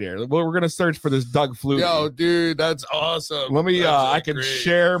a second here. We're gonna search for this Doug Flutie. Yo, dude, that's awesome. Let me. I can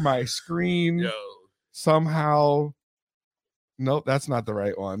share my screen somehow. Nope, that's not the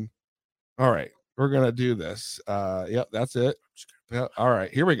right one. All right, we're gonna do this. Yep, that's it. Yep. All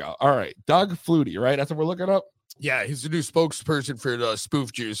right, here we go. All right, Doug Flutie, right? That's what we're looking up. Yeah, he's the new spokesperson for the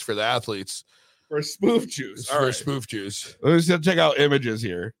spoof juice for the athletes. For spoof juice. Spoof juice. Let's check out images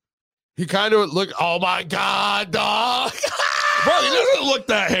here. He kind of look. Oh my god, dog! Bro, he doesn't look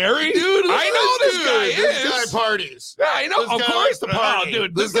that hairy, dude. I know this guy is. This guy parties. Yeah, I know. Of course, the party.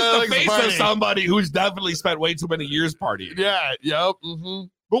 Dude, this is the face of somebody who's definitely spent way too many years partying. Yeah. Yep. Mm-hmm.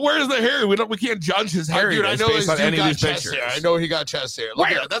 But where's the hair? We can't judge his hair. Dude, I know based on any of these chest pictures. hair. I know he got chest hair. Look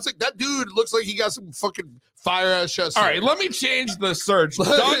at that. That's like that dude looks like he got some fucking fire ass chest hair. All right, let me change the search. Doug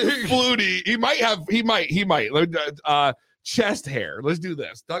Flutie. He might. Chest hair. Let's do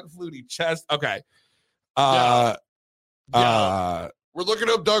this. Doug Flutie chest. Okay. We're looking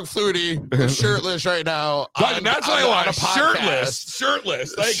up Doug Flutie, who's shirtless right now. That's what I want. a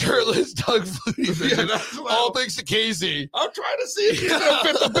Shirtless. Thank you. Shirtless Doug Flutie. Yeah, that's what all thanks to Casey. I'm trying to see if he's gonna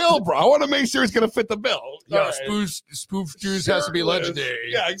fit the bill, bro. I want to make sure he's gonna fit the bill. Yeah, All right. spoof juice has to be Shirtless. legendary.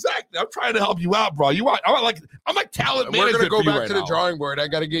 Yeah, exactly. I'm trying to help you out, bro. I'm like talent We're management. gonna go for you back right to the now. drawing board. I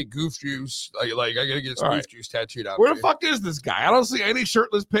gotta get goof juice. Like I gotta get All spoof right. juice tattooed out. Where the fuck is this guy? I don't see any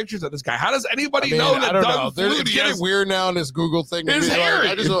shirtless pictures of this guy. How does anybody know that I don't know. Doug It's Flutie getting is? weird now in this Google thing. His Like, hair.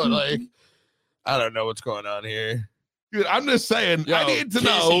 I just want I don't know what's going on here. Dude, I'm just saying, I need to Casey,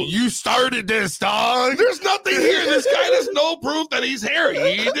 know. You started this, dog. There's nothing here. This guy has no proof that he's hairy.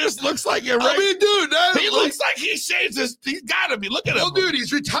 He just looks like a I mean, dude, he looks like he shaves his. He's got to be. Look at him. well, dude,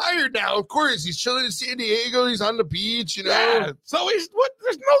 he's retired now. Of course, he's chilling in San Diego. He's on the beach, you know. Yeah. So he's what?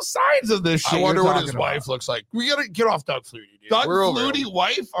 There's no signs of this shit. I wonder you're what talking his about. wife looks like. We gotta get off Doug Flutie, dude. Doug We're over him. Flutie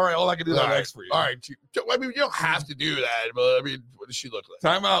wife. All right, well, I can do that All right. next for you. All right. I mean, you don't have to do that, but I mean, what does she look like?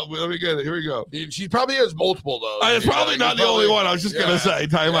 Time out. Let me get it. Here we go. Dude, she probably has multiple though. It's probably not the only one. I was just gonna say.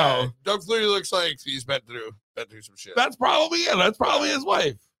 Time out. Doug Flutie looks like he's been through some shit. That's probably it. That's probably his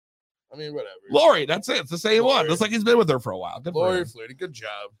wife, I mean, whatever. Lori. That's it. It's the same one. Lori. Looks like he's been with her for a while. Good for Lori him. Flutie, good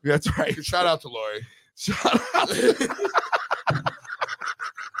job. That's right. Shout out to Lori. Shout out.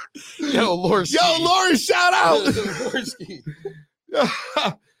 Yo, Lori. Yo, Lori, shout out. Lorski.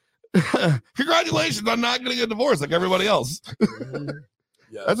 Congratulations on not getting a divorce like everybody else.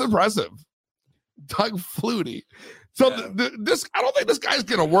 Yes. That's impressive. Doug Flutie. So Yeah. this, I don't think this guy's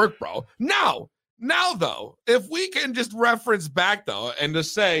gonna work, bro. Now though, if we can just reference back though and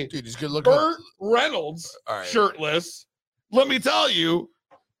just say Dude, he's good looking. Burt Reynolds All right. shirtless, let me tell you,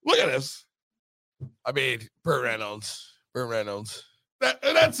 look at this. I mean, Burt Reynolds.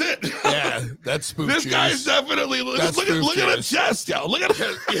 That's it. Yeah, that's spoof This juice. guy's definitely look at spoof the juice. chest, yo. Look at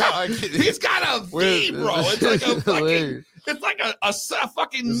him. Yeah, I can- He's got a V, bro. It's like a fucking. It's like a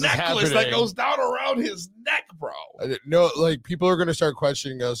fucking This is necklace that happening. goes down around his neck, bro. I didn't know, like, people are gonna start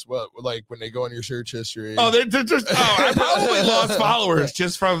questioning us. What, like, when they go on your search history? Oh, they're just. Oh, I probably lost followers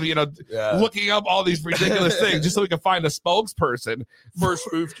just from yeah, looking up all these ridiculous things just so we can find a spokesperson for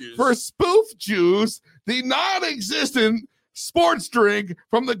spoof juice. for Spoof Juice, the non-existent sports drink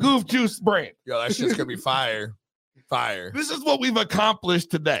from the Goof Juice brand. Yo, that shit's gonna be fire. Fire. This is what we've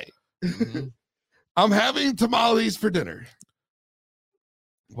accomplished today. Mhm. I'm having tamales for dinner.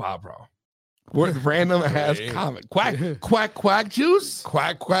 Wow, bro. What random ass Great. comment. Quack juice?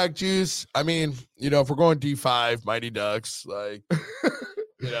 Quack juice. I mean, if we're going D5, Mighty Ducks, like,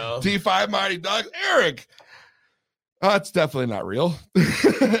 T5 Mighty Ducks. Eric. It's definitely not real.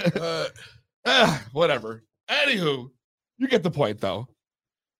 Whatever. Anywho, you get the point though.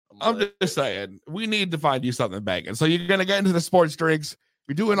 I'm just saying, we need to find you something banging. So you're gonna get into the sports drinks.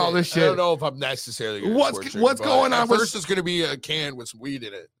 You're doing all this I shit. don't know if I'm necessarily gonna What's sports drink, what's but going on at with first it's gonna be a can with some weed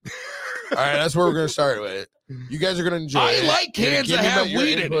in it. All right, that's where we're gonna start with. You guys are gonna enjoy I it. like You're gonna cans give that me have your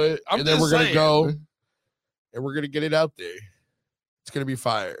weed in input, it. I'm and then just we're gonna saying. go and we're gonna get it out there. It's gonna be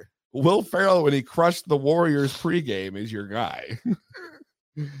fire. Will Ferrell, when he crushed the Warriors pregame, is your guy.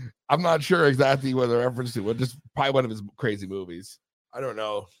 I'm not sure exactly what the reference to. Just probably one of his crazy movies. I don't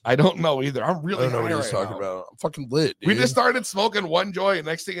know. I don't know either. I'm I really don't know what high he's right talking now. about. I'm fucking lit. Dude. We just started smoking one joint. And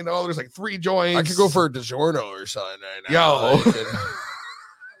next thing you know, there's like 3 joints. I could go for a DiGiorno or something right now. Yo.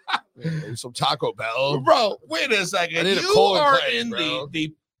 Like, some Taco Bell. Bro, wait a I second. need a You colon are cleanse, in bro.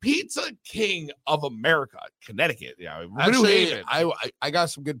 the Pizza King of America, Connecticut. Yeah, New Actually, Haven. I got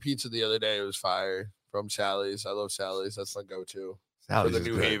some good pizza the other day. It was fire from Sally's. I love Sally's. That's my go-to for Sally's the is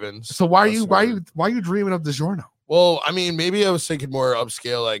New good. Havens. So why are That's you dreaming of DiGiorno? Well, I mean, maybe I was thinking more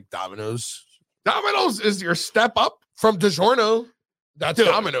upscale, like Domino's. Domino's is your step up. From DiGiorno, that's Dude.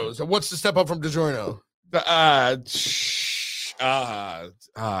 Domino's. And what's the step up from DiGiorno?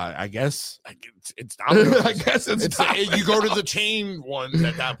 I guess. It's Domino's. I guess it's Domino's. You go to the chain ones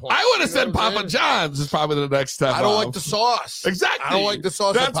at that point. I would have You know said what I'm Papa saying? John's is probably the next step. I don't up. like the sauce. Exactly. I don't like the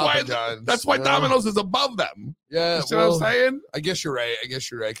sauce. That's at Papa why. John's, That's why you know? Domino's is above them. Yeah, You see well, what I'm saying? I guess you're right.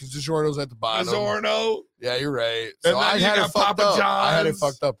 Because DiGiorno's at the bottom. DiGiorno, Yeah, you're right. And So then I you had got it fucked Papa up. I had it John's.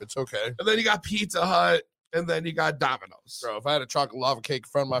 fucked up. It's okay. and then you got Pizza Hut, and then you got Domino's. Bro, if I had a chocolate lava cake in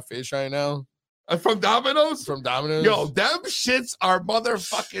front of my face right now From Domino's. from Domino's, Yo, them shits are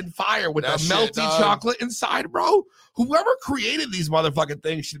motherfucking fire with That the shit, melty dog. chocolate inside, bro. Whoever created these motherfucking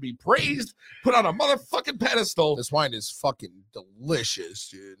things should be praised, put on a motherfucking pedestal. this wine is fucking delicious,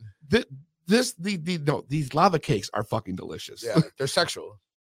 dude. These lava cakes are fucking delicious. Yeah, they're sexual.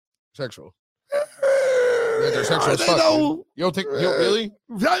 Sexual. They're sexual Are as they fuck, though? dude. You don't think, really?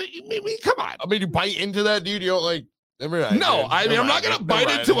 I mean, come on. I mean, you bite into that, dude. You don't like. Never mind, No, dude. I mean, Never I'm not mind, gonna dude. bite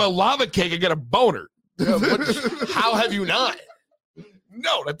Never into mind. a lava cake and get a boner. Yeah, how have you not?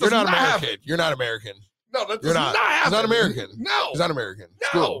 No, that You're does not not American. happen. You're not American. No, that does You're not not. happen. He's not American. No, He's not American. no,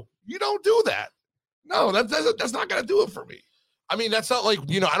 Cool. you don't do that. No, that's not gonna do it for me. I mean, that's not like,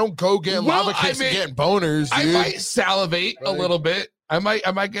 I don't go getting Well, lava kicks I mean, and getting boners, I dude. might salivate a Like- little bit. I might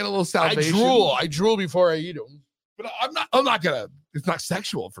get a little I salivation. drool. I drool before I eat them. But I'm not gonna. It's not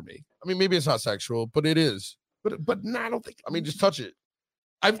sexual for me. I mean, maybe it's not sexual, but it is. But no, I don't think. I mean, just touch it.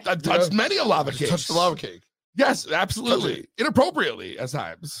 I've touched many a lava Just cake. touch the lava cake. Yes, absolutely. Inappropriately at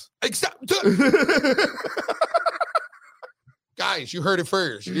times. Except, guys, you heard it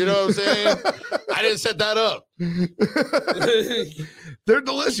first. You know what I'm saying? I didn't set that up. They're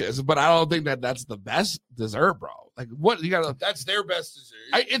delicious, but I don't think that's the best dessert, bro. Like, what you gotta? That's their best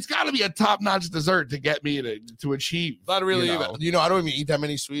dessert. It's got to be a top-notch dessert to get me to achieve. Not really. you know? I don't even eat that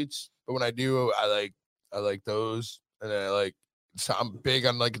many sweets, but when I do, I like those, and then I'm big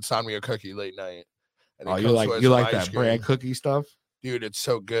on like insomnia cookie late night. And it Oh, comes with you some like ice that cream. brand cookie stuff? Dude, it's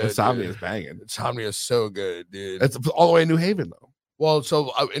so good. Insomnia dude. is banging. Insomnia is so good, dude. It's all the way in New Haven though. Well,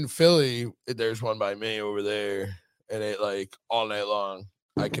 so in Philly, there's one by me over there, and it like all night long.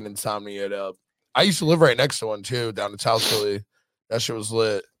 I can insomnia it up. I used to live right next to one too, down in South Philly. That shit was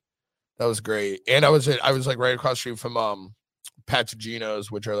lit. That was great. And I was like right across the street from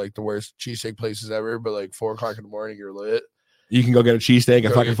Patagino's, which are like the worst cheesesteak places ever. But like 4:00 in the morning, you're lit. You can go get a cheesesteak at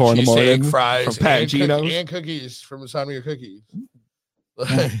Go fucking get 4 in the morning. fries, from Patagino's. and cookies from Insomnia Cookies.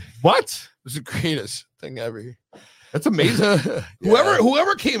 Like, What? it's the greatest thing ever. That's amazing. Yeah.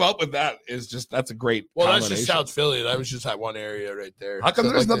 Whoever came up with that that's a great. Well, that's just combination. South Philly. That was just that one area right there. How come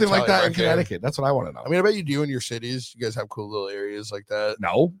So, there's the nothing like that Italian in market. Connecticut? That's what I want to know. I mean, I bet you do in your cities. You guys have cool little areas like that.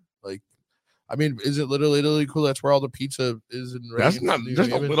 No, I mean, is it Little Italy cool? That's where all the pizza is in. that's not. New There's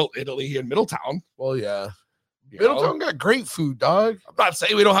no Haven? Little Italy here in Middletown. Well, yeah. you know? Middletown got great food, dog. I'm not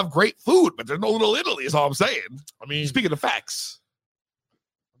saying we don't have great food, but there's no Little Italy. Is all I'm saying. I mean, Speaking of facts,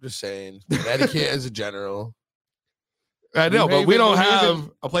 I'm just saying. Connecticut as a general. I know, New but we Haven, don't New have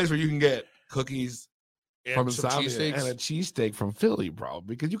Haven. a place where you can get cookies from And some Insomnia cheesesteaks. and a cheesesteak from Philly, bro.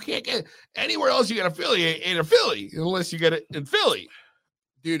 Because you can't get anywhere else you get a Philly in a Philly unless you get it in Philly.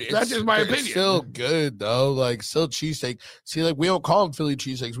 Dude, That's just my it's opinion. still good though. Like still cheesesteak. See, like we don't call them Philly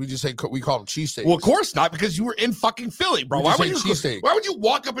cheesesteaks. We just say we call them cheesesteaks. Well, of course not, because you were in fucking Philly, bro. We Why just would say you? cheesesteak. Why would you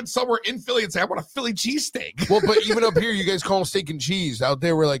walk up in somewhere in Philly and say, "I want a Philly cheesesteak"? Well, but even up here, you guys call them steak and cheese. Out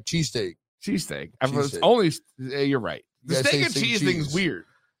there, we're like cheesesteak. Cheesesteak. Cheesesteak. Only. You're right. The You guys steak say and steak and cheese thing is cheese. weird.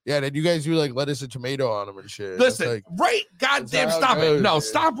 Yeah, then you guys do like lettuce and tomato on them and shit. That's Listen, like, right? Goddamn, how it stop it! goes, No, dude.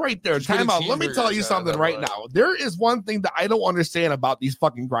 stop right there. Just get Time a out. Let me cheeseburger tell you inside something that right one. now. There is one thing that I don't understand about these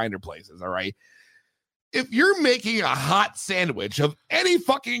fucking grinder places. All right, if you're making a hot sandwich of any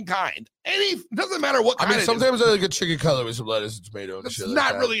fucking kind, doesn't matter what I kind. mean, it is, sometimes I like a chicken cutlet with some lettuce and tomato. And it's shit like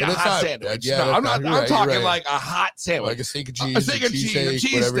not that. really But a it's hot not- sandwich. Yeah, No, that's I'm not. you're I'm right, you're talking right. like a hot sandwich. Like a steak and cheese, A steak and cheese, a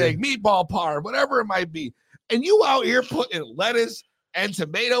whatever. cheesesteak, meatball par, whatever it might be. And you out here putting lettuce and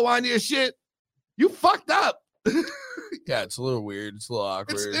tomato on your shit, you fucked up. Yeah, it's a little weird. It's a little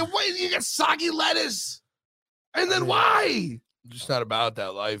awkward. You get soggy lettuce. And then why? Just not about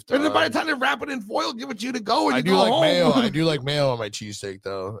that life. And then by the dog. time they wrap it in foil, give it to you to go, and I you do go like home. mayo. I do like mayo on my cheesesteak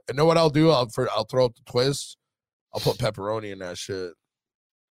though. And know what I'll do? I'll throw up the twist. I'll put pepperoni in that shit.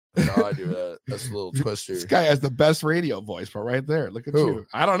 That's how I do that. That's a little twister. This guy has the best radio voice, but right there, look at Who? you.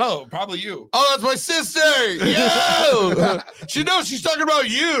 I don't know, probably you. Oh, that's my sister. Yo, she knows she's talking about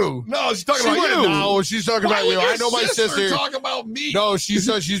you. No, she's talking She about wouldn't you. know she's talking Why about would you. your I know my sister. talk about me. No, she's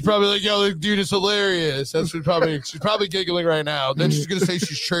probably like, yo, like, dude, it's hilarious. That's what she's probably giggling right now. Then she's gonna say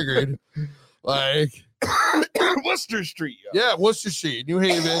she's triggered. Like, Worcester Street. yo. yeah, Worcester Street, New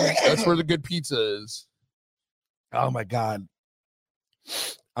Haven. That's where the good pizza is. Oh my god,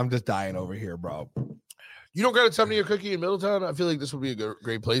 I'm just dying over here, bro. You don't got a Insomnia Cookie in Middletown? I feel like this would be a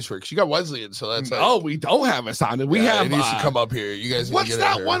great place for it. 'Cause you got Wesleyan, so that's like, No, we don't have a sound. We yeah, have. it needs to come up here. You guys need to What's get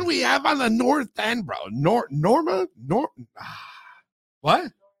that out here. one we have on the north end, bro?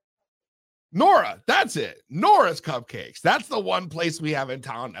 What? Nora. That's it. Nora's Cupcakes. That's the one place we have in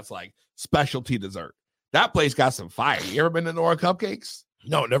town that's like specialty dessert. That place got some fire. You ever been to Nora Cupcakes?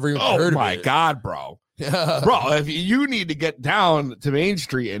 No, never even Oh heard my of it. god, bro. Yeah. Bro, if you need to get down to Main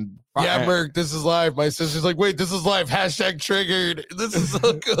Street and Yeah, Merc, this is live. My sister's like, wait, this is live. Hashtag triggered. This is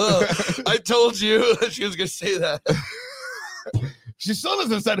so cool. I told you she was gonna say that. she still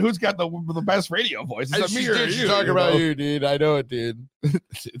doesn't said who's got the best radio voice. Is it me or She's you? talking you about know? you, dude. I know it, dude. There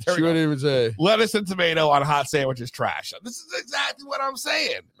She we go. wouldn't even say. Lettuce and tomato on a hot sandwich is trash. This is exactly what I'm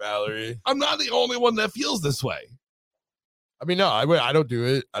saying. Mallory. I'm not the only one that feels this way. I mean, no, I don't do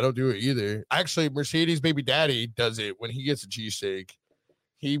it. I don't do it either. Actually, Mercedes baby daddy does it when he gets a cheesesteak.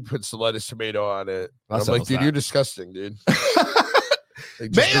 He puts the lettuce tomato on it. That I'm like, sounds dude, bad. you're disgusting, dude.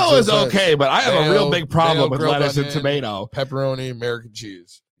 Like, just Mayo is ridiculous. okay, but I have a real Mayo, big problem mayo, with grilled lettuce and onion, tomato. Pepperoni, American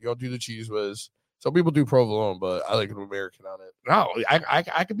cheese. You don't do the cheese whiz. Some people do provolone, but I like an American on it. No,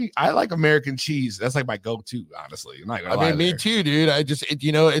 I like American cheese. That's like my go-to, honestly. I'm not gonna I lie mean, me there. too, dude.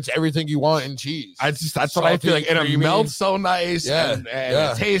 It's everything you want in cheese. That's what I feel like, and it Salty, melts so nice, Yeah, and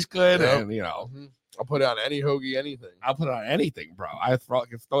yeah. it tastes good, Yep. and Mhm. I'll put it on any hoagie, anything. I'll put it on anything, bro. I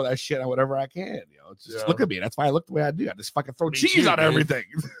can throw that shit on whatever I can. Just Yeah. look at me. That's why I look the way I do. I just fucking throw Me cheese too, on dude. everything.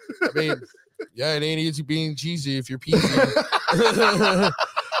 I mean, yeah, it ain't easy being cheesy if you're peasy.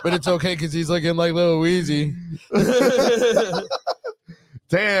 But it's okay because he's looking like Lil Weezy.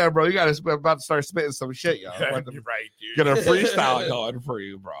 Damn, bro, you about to start spitting some shit, yo. You're right, dude. Get a freestyle going for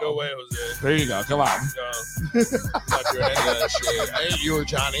you, bro. No way, Jose. There you go. Come on. No. I'm not doing any of that shit. I ain't you or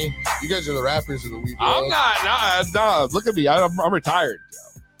Johnny. You guys are the rappers of the week. I'm not. No, look at me. I'm retired.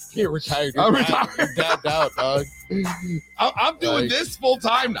 You're retired. I'm You're retired. You're dabbed out, dog. I'm doing Like- this full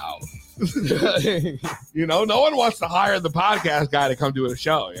time now. I No one wants to hire the podcast guy to come do a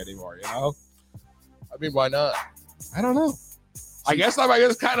show anymore. mean, why not? I don't know. I guess I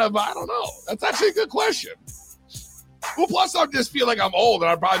don't know. That's actually a good question. Well, plus I just feel like I'm old and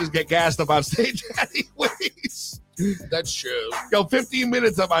I'd probably just get gassed up on stage anyways. That's true. 15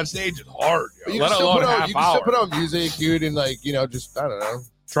 minutes up on stage is hard. But Let alone half you can hour. still put on music, dude, and just I don't know,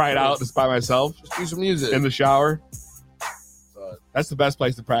 Try it out just by myself just do some music. in the shower. But That's the best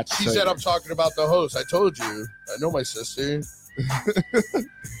place to practice. she singing. said I'm talking about the host. I told you. I know my sister.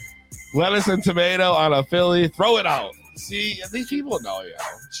 Lettuce and tomato on a Philly. Throw it out. See, these people know,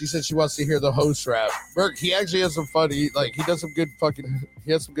 She said she wants to hear the host rap. Burke, he actually has some funny, he does some good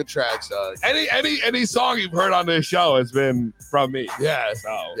he has some good tracks. Any song you've heard on this show has been from me. Yeah,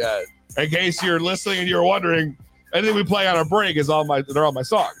 So, yeah. in case you're listening and you're wondering, anything we play on our break they're all my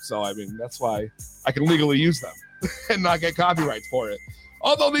songs. So, I mean, that's why I can legally use them and not get copyrights for it.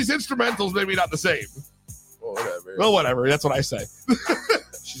 Although these instrumentals maybe not the same. Well, whatever. Well, whatever. That's what I say.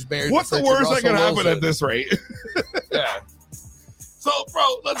 She's married. What's to the freaking worst that can Russell happen Wilson. at this rate? Yeah. So, bro,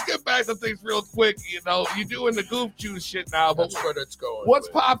 let's get back to things real quick. You doing the goof juice shit now, but That's where it's going. what's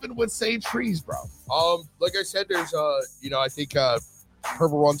with. popping with Sage Trees, bro? Like I said, there's I think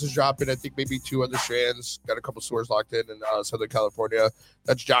Purple Ones is dropping. I think maybe 2 other strands. Got a couple stores locked in Southern California.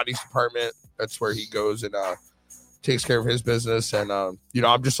 That's Johnny's department. That's where he goes and takes care of his business. And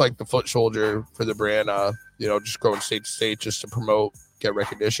I'm just like the foot soldier for the brand. Just going state to state just to promote, get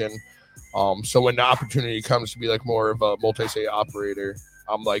recognition. So when the opportunity comes to be like more of a multi-state operator,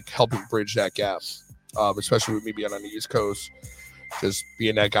 I'm like helping bridge that gap. Especially with me being on the East Coast, just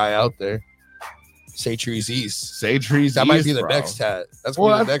being that guy out there. Sage Trees East. Sage Trees. That might East, be the bro. next tat. That's Well,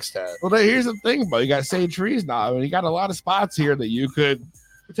 gonna be the that's- next tat. Well, here's the thing, bro. You got Sage Trees now. I mean, you got a lot of spots here that you could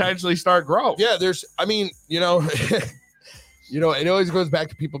potentially start growing. Yeah, it always goes back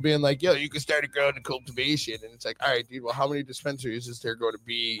to people being like, yo, you can start a growing and cultivation. And it's like, all right, dude, well, how many dispensaries is there going to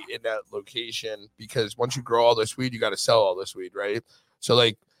be in that location? Because once you grow all this weed, you got to sell all this weed, right? So,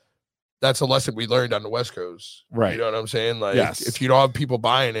 that's a lesson we learned on the West Coast. Right. You know what I'm saying? Yes. If you don't have people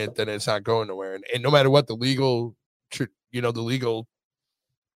buying it, then it's not going nowhere. And no matter what the legal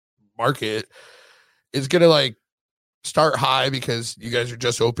market is going to start high because you guys are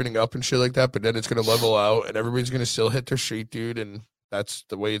just opening up and shit like that, but then it's going to level out and everybody's going to still hit their street, dude. And that's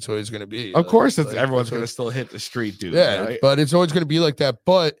the way it's always going to be. Of course, that's everyone's going to still hit the street, dude. yeah, right? but it's always going to be like that.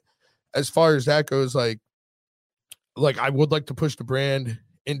 But as far as that goes, I would like to push the brand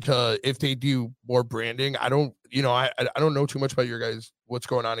into if they do more branding. I don't know too much about your guys, what's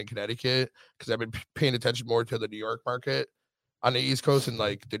going on in Connecticut, because I've been paying attention more to the New York market on the East Coast and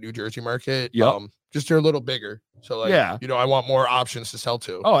the New Jersey market. Yep. Just they're a little bigger. So Yeah. I want more options to sell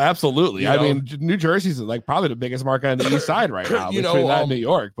to. Oh, absolutely. You I know? mean, New Jersey's probably the biggest market on the east side right now. Between that and New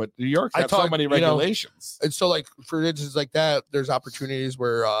York, but New York's got so many regulations. And so for instance, like that, there's opportunities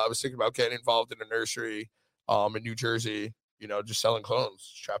where I was thinking about getting involved in a nursery in New Jersey, just selling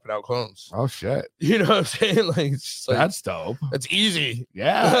clones, trapping out clones. Oh shit. You know what I'm saying? That's dope. That's easy.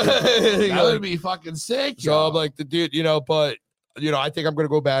 Yeah. That would be fucking sick. So I'm like the dude, but I think I'm gonna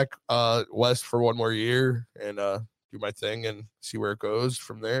go back west for one more year and do my thing and see where it goes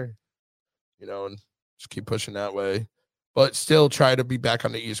from there. And just keep pushing that way. But still try to be back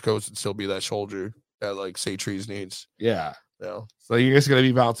on the East Coast and still be that soldier that Sage Trees needs. Yeah. So you're just gonna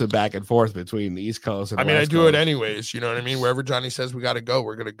be bouncing back and forth between the East Coast and I mean, West I do Coast. it anyways. You know what I mean? Wherever Johnny says we got to go,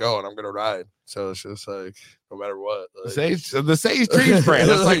 we're going to go and I'm going to ride. So it's just no matter what. The Sage Trees brand.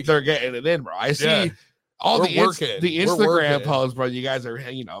 It's like they're getting it in, bro. I see Yeah. all We're the working. the We're Instagram working. posts, bro. You guys are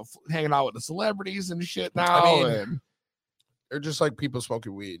hanging out with the celebrities and shit now. I mean, and they're just like people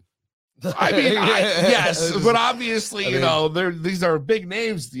smoking weed. I mean, yes, but obviously, I you mean- know, these are big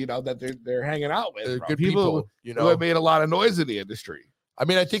names, you know, that they're hanging out with. They're Bro. good People people, you who know. have made a lot of noise in the industry. I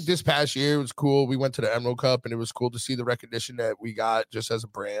mean, I think this past year was cool. We went to the Emerald Cup, and it was cool to see the recognition that we got just as a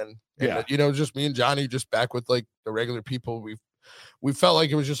brand. And, Yeah. you know, just me and Johnny, just back with like the regular people. We felt like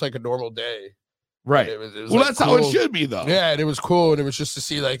it was just like a normal day. Right. It was Well, like, that's how it cool. should be, though. Yeah, and it was cool, and it was just to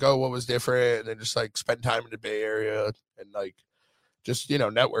see like, oh, what was different, and then just like spend time in the Bay Area and like just, you know,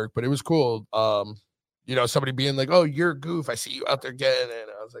 network. But it was cool. You know, somebody being like, oh, you're a goof. I see you out there getting it.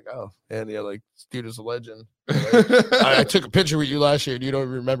 And I was like, oh, and yeah, like this dude is a legend. Like, I took a picture with you last year, and you don't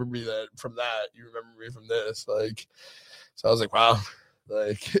remember me from that. You remember me from this. Like, so I was like, wow.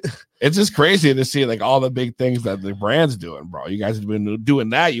 Like, It's just crazy to see like all the big things that the brand's doing, bro. You guys have been doing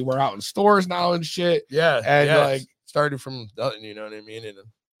that. You were out in stores now and shit. yeah, And, yeah, like- started from nothing, you know what I mean? And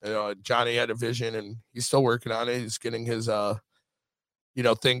you know, Johnny had a vision, and he's still working on it. He's getting his you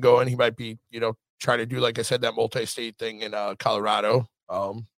know, thing going. He might be, you know, trying to do, like I said, that multi-state thing in Colorado.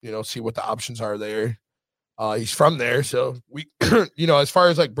 You know, see what the options are there. He's from there, so we, you know, as far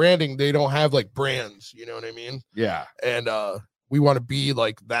as like branding, they don't have like brands, you know what I mean? Yeah. And we want to be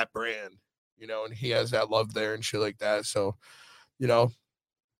like that brand, you know, and he has that love there and shit like that. So, you know,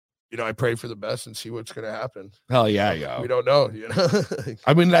 I pray for the best and see what's gonna happen. Hell yeah, yo. We don't know, you know.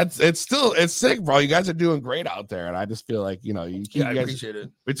 I mean, it's sick, bro. You guys are doing great out there, and I just feel like, you know, you keep Yeah, I you guys appreciate it.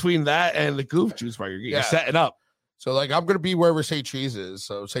 between that and the goof juice, bro. You're Yeah. setting up. So like I'm gonna be wherever Say Cheese is.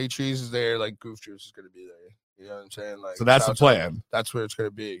 So Say Cheese is there, like Goof Juice is gonna be there. You know what I'm saying? Like So that's the shouts out. plan. That's where it's gonna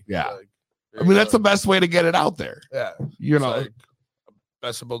be. Yeah. Like, I mean, that's the best way to get it out there. yeah. You It's know, like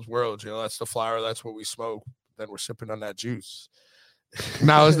best of both worlds. You know, that's the flower. That's what we smoke. Then we're sipping on that juice.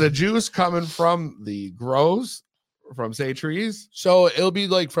 now is the juice coming from the grows from Say Trees? So it'll be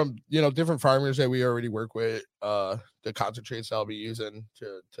like from, you know, different farmers that we already work with. The concentrates I'll be using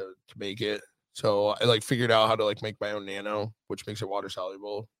to make it. So I like figured out how to like make my own nano, which makes it water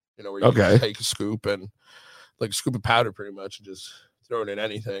soluble. You know, where you Okay. can just take a scoop and like a scoop of powder pretty much and just throw it in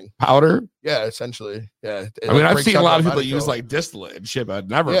anything. Powder? Yeah, essentially. Yeah. It, I mean, like, I've breaks seen a down lot of my people use molecule. like distillate and shit, but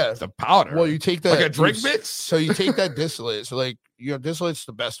never Yeah. the powder. Well, you take that like a drink juice- mix? So you take that distillate. So like, you know, distillate's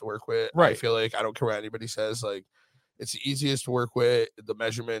the best to work with. I Right. feel like I don't care what anybody says. Like, it's the easiest to work with the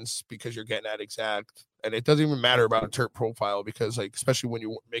measurements because you're getting that exact, and it doesn't even matter about a terp profile because like, especially when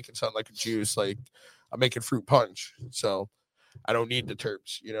you're making something like a juice, like I'm making fruit punch, so I don't need the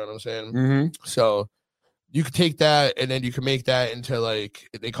terps. You know what I'm saying? Mm-hmm. So you can take that and then you can make that into like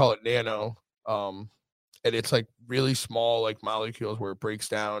they call it nano. And it's like really small like molecules where it breaks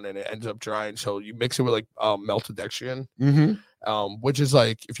down and it ends up drying. So you mix it with like maltodextrin, Mm-hmm. which is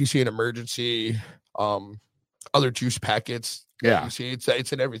like if you see an emergency, other juice packets. that Yeah. You see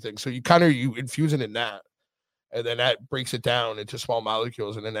it's in everything. So you infuse it in that. And then that breaks it down into small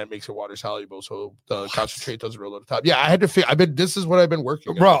molecules, and then that makes it water soluble. So the concentrate doesn't roll to the top. Yeah, I had to this is what I've been working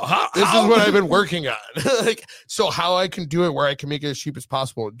on. Bro, This is what I've been working on. Like, so how I can do it where I can make it as cheap as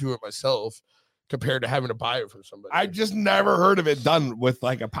possible and do it myself compared to having to buy it from somebody. I just never heard of it done with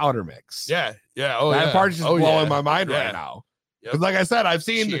like a powder mix. yeah. Oh, that yeah. part's just Oh, blowing yeah. my mind Yeah. right now. Yep. 'Cause like I said, I've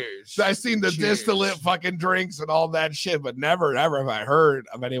seen Cheers. the Cheers. distillate fucking drinks and all that shit, but never ever have I heard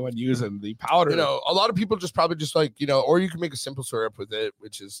of anyone using the powder. You know, a lot of people just probably just like, you know, or you can make a simple syrup with it,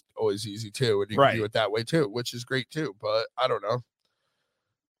 which is always easy too. And you Right. can do it that way too, which is great too. But I don't know.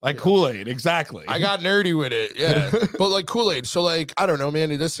 like Kool-Aid, exactly. I got nerdy with it. Yeah. But like Kool-Aid. So like, I don't know, man.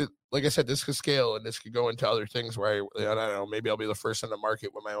 This is, like I said, this could scale and this could go into other things where I don't know, maybe I'll be the first in the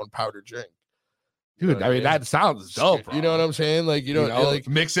market with my own powdered drink. You know dude. what I mean, that sounds dope. Bro. You know what I'm saying? Like, you know, like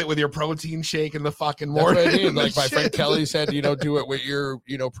mix it with your protein shake in the fucking that's what morning. I mean. and Like my friend shit. Kelly said, you know, do it with your,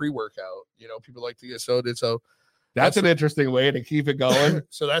 you know, pre-workout. You know, people like to get soda. So That's an interesting way to keep it going.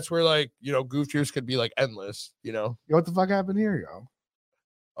 so that's where like, you know, goof juice could be like endless, you know. Yo, what the fuck happened here, yo?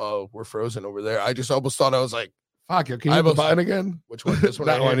 Oh, we're frozen over there. I just almost thought I was like, Fuck, yo, can I you hit the almost- button again? which one? This one?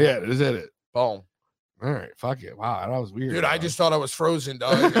 That right one, here? yeah, is it? Boom. All right, fuck it. Wow, that was weird. Dude, I dog. just thought I was frozen,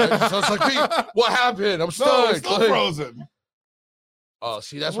 dog. I was like, "Pete, what happened? I'm no, stuck. it's still Like- frozen. Oh,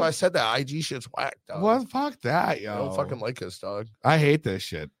 see, that's why I said that IG shit's whack, dog. What? Fuck that, I yo. don't fucking like this, dog. I hate this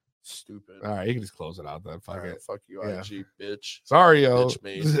shit. Stupid. All right, you can just close it out then. Fuck All right, it. fuck you, Yeah. IG, bitch. Sorry, yo. Bitch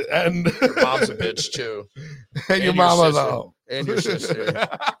me. And Your mom's a bitch too, and your your mama sister. though. and your sister.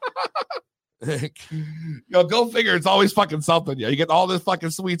 Yo, go figure. It's always fucking something. Yo, you get all this fucking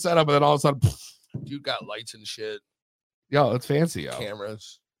sweet setup, and then all of a sudden, Dude got lights and shit, yo, it's fancy, yo.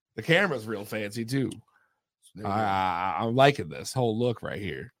 cameras. The camera's real fancy too. Dude, I'm liking this whole look right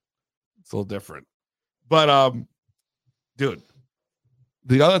here. It's a little different, but dude,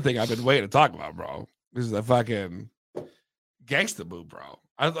 the other thing I've been waiting to talk about, bro, is the fucking Gangsta Boo, bro.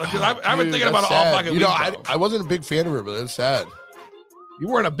 I've been Dude, thinking about it that's all sad. fucking You week, know, bro. I wasn't a big fan of her, but that's sad. You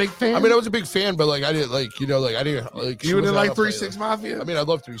weren't a big fan? I mean, I was a big fan, but like I didn't like, you know, like I didn't like. you didn't like 3 6 Mafia? I mean, I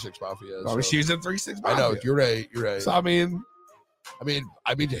love 3 6 Mafia. Oh, so. she was in 3 6 I Mafia. know, you're right. You're right. So I mean,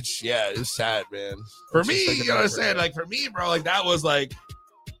 it's it's sad, man. for It's me, just you thinking know what I'm about saying? her. Like for me, bro, like that was like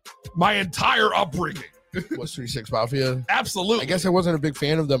my entire upbringing. What's 3 6 Mafia? Absolutely. I guess I wasn't a big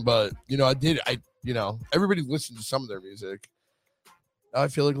fan of them, but you know, you know, everybody listened to some of their music. Now I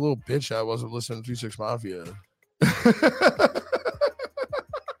feel like a little bitch. I wasn't listening to 3 6 Mafia.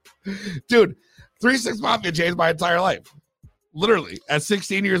 Dude, 3 6 Mafia changed my entire life. Literally, at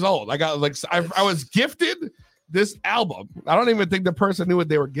 16 years old, I got like I was gifted this album. I don't even think the person knew what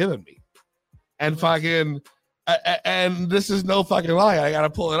they were giving me, and fucking, and this is no fucking lie. I gotta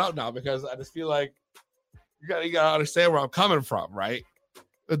pull it out now because I just feel like you gotta understand where I'm coming from, right?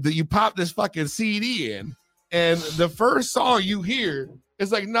 You pop this fucking CD in, and the first song you hear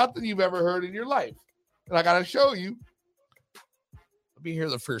is like nothing you've ever heard in your life, and I gotta show you. Let me hear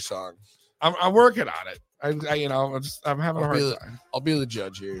the first song. I'm working on it. I'm having a hard time. I'll be the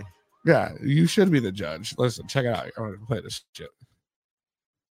judge here. Yeah, you should be the judge. Listen, check it out. I'm gonna play this shit.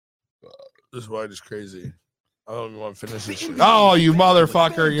 This wine is crazy. I don't even want to finish this shit. Oh, you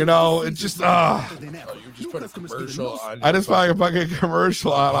motherfucker! You know, it just Oh, you just put a commercial on. I just found a fucking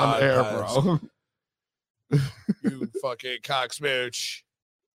commercial on air, bro. You fucking cock smooch.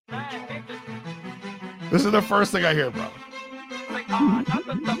 This is the first thing I hear, bro.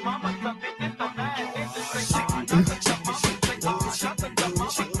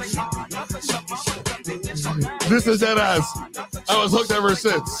 This is that ass. I was hooked ever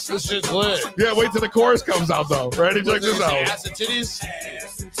since. This shit's lit. Yeah, wait till the chorus comes out though. Ready? Check this out. Ass and titties.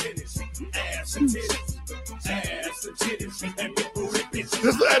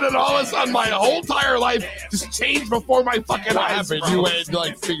 And then all of a sudden, my whole entire life just changed before my fucking eyes. Happened? Bro. You went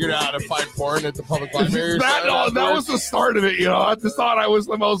like figured out how to find porn at the public library. That was the start of it, you know. I just thought I was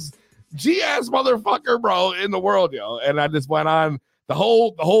the most G-ass motherfucker, bro, in the world, yo. And I just went on the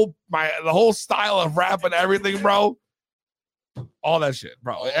whole style of rap and everything, bro. All that shit,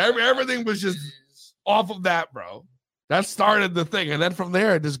 bro. Everything was just off of that, bro. That started the thing, and then from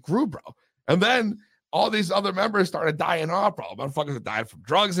there it just grew, bro. And then all these other members started dying off, bro. Motherfuckers died from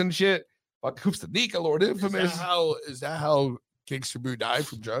drugs and shit. Like Hoops the Nika, Lord Infamous. Is that how Gangsta Boo died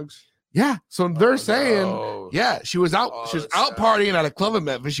from drugs? Yeah. So they're saying, no. yeah, she was out. Oh, she was that's out sad. partying at a club in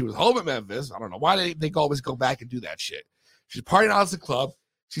Memphis. She was home at Memphis. I don't know why they always go back and do that shit. She's partying out at the club.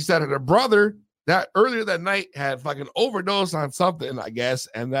 She said that her brother that earlier that night had fucking overdosed on something, I guess,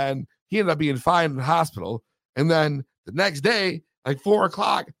 and then he ended up being fine in the hospital. And then the next day, like 4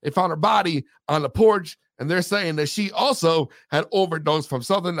 o'clock, they found her body on the porch, and they're saying that she also had overdosed from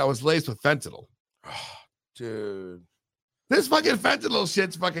something that was laced with fentanyl. Dude. This fucking fentanyl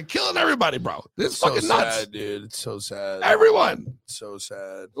shit's fucking killing everybody, bro. This is So fucking nuts. sad, dude. It's so sad. Everyone. So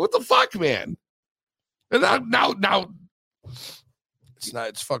sad. What the fuck, man? And now,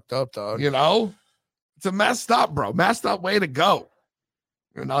 It's fucked up, dog. you know, it's a messed up, bro. Messed up way to go.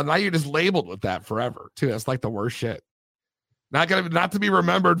 You know, now you're just labeled with that forever, too. That's like the worst shit. Not to be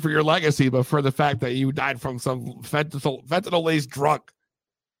remembered for your legacy, but for the fact that you died from some fentanyl laced drug.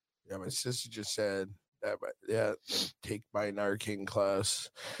 Yeah, my sister just said that. Yeah, take my Narcan class.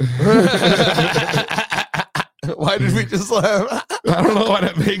 Why did we just laugh? I don't know why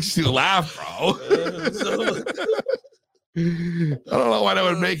that makes you laugh, bro. I don't know why that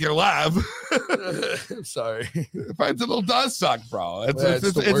would make you laugh. I'm sorry. Fentanyl does suck, bro.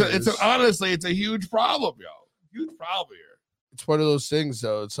 Honestly, it's a huge problem, yo. Huge problem here. It's one of those things,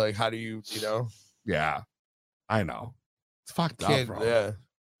 though. It's like, how do you know? Yeah, I know. It's fucked up, bro. Yeah.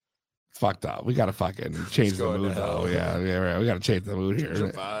 It's fucked up. We gotta fucking change the going mood, to hell. though. Yeah, right. We gotta change the mood here.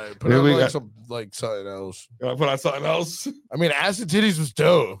 Put Yeah, on we like got- something else. You wanna put on something else? I mean, ass and titties was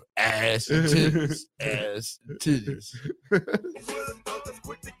dope. Ass and titties. Ass and titties.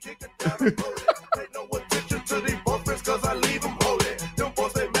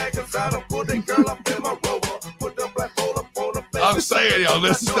 I'm saying, yo,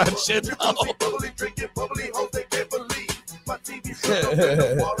 this is that shit.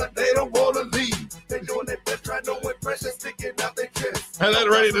 They don't want to leave. They doing their best, trying to impress and sticking out their chest. And then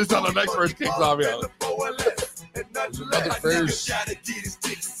ready to tell the next verse kicks off, yo. Another verse. Gotta get his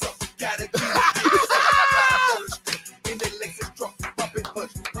dick sucked. Gotta get his dick sucked. In their legs is drunk, bumping hush,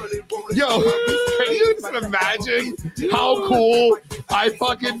 really rolling. Yo, can you just imagine how cool I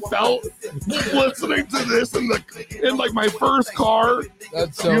fucking felt listening to this in like my first car?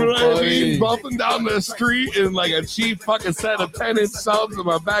 That's so You know what I funny. mean? Bumping down the street in like a cheap fucking set of 10-inch subs in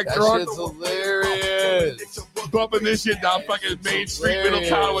my back That truck. shit's hilarious. bumping this shit down fucking Main Street,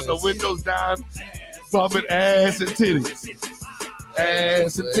 Middletown with the windows down, bumping ass and titties.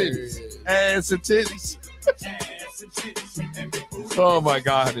 Ass and titties. Ass and titties. Oh my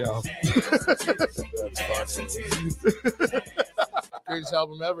God, yo. Greatest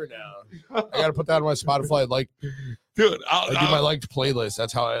album ever now. I gotta put that on my Spotify. Like, Dude, I do my liked playlist.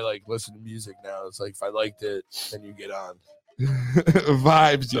 That's how I like listen to music now. It's like if I liked it, then you get on.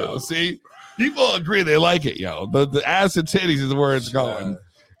 vibes, yo. See, people agree they like it, yo. The ass and titties is where it's going.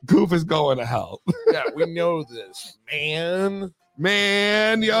 Goof is going to hell. Yeah, we know this, man.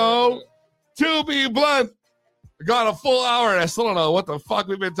 Man, yo. To be blunt, I got a full hour and I still don't know what the fuck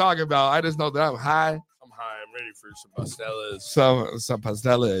we've been talking about. I just know that I'm high. I'm high. I'm ready for some pastelas. Some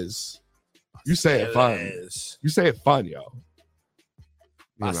pastelas. You say it fun. You say it fun, yo.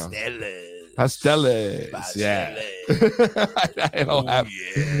 You know. Pastelas. Pastelas. Yeah. I don't have.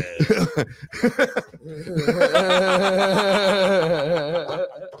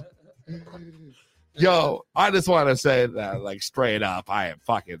 Yo, I just want to say that, like, straight up, I am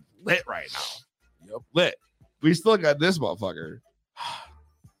fucking lit right now. Yep, lit. We still got this motherfucker.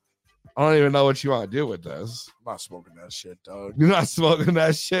 I don't even know what you want to do with this. I'm not smoking that shit, dog. You're not smoking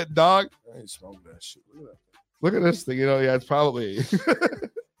that shit, dog? I ain't smoking that shit. Look at this thing. You know, yeah, it's probably.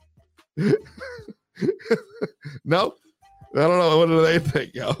 Nope. I don't know. What do they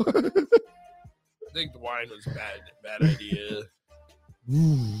think, yo? I think the wine was a bad idea.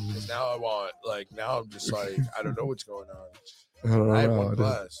 Now I want, like, now I'm just like, I don't know what's going on. I don't know. I had one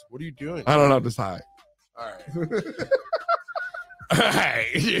glass. What are you doing? I don't know. Just high. All right. All right.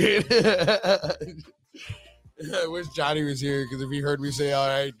 I wish Johnny was here because if he heard me say, all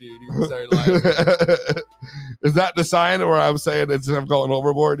right, dude, he would start laughing. Is that the sign where I'm saying I'm going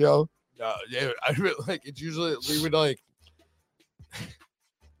overboard, yo? No, yeah, I would, like, it's usually, we would, like,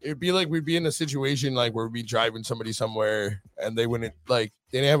 it'd be like we'd be in a situation like where we'd be driving somebody somewhere and they wouldn't, like,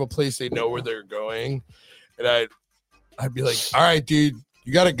 they didn't have a place they know where they're going. And I'd be like, all right, dude,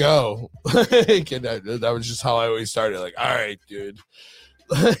 you got to go. Like, and that was just how I always started. Like, all right, dude.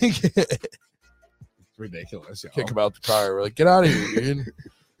 Like, it's ridiculous, yo. Kick him out the car. We're like, get out of here, dude.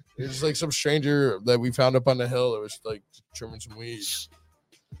 It was like some stranger that we found up on the hill that was like trimming some weed.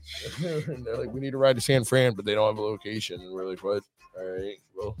 And they're like, we need to ride to San Fran, but they don't have a location. And we're like, what? All right,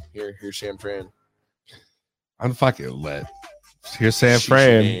 well, here's San Fran. I'm fucking lit. Here's San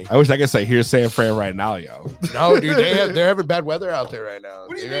Fran. I wish I could say here's San Fran right now, yo. No, dude, they're having bad weather out there right now.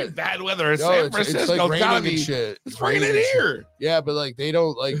 What do you mean bad weather in No, San it's Francisco? like raining and shit. It's raining here. Yeah, but like they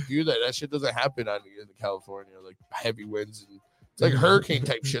don't like do that. That shit doesn't happen in California. Like heavy winds and it's like hurricane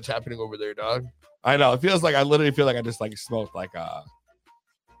type shit's happening over there, dog. I know. It feels like I literally feel like I just like smoked like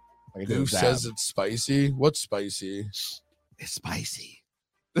Who says it's spicy? What's spicy? It's spicy.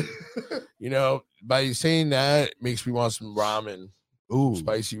 You know, by saying that it makes me want some ramen. Ooh,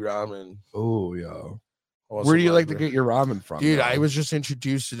 spicy ramen. Ooh, yo. Where Where do you like to get your ramen from? Dude, yo? I was just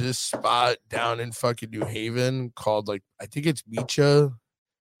introduced to this spot down in fucking New Haven called, like, I think it's Mecha,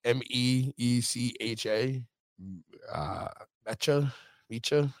 Meecha.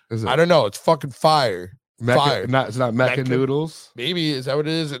 Mecha. I don't know. It's fucking fire. Fire. It's not Mecca Noodles. Maybe is that what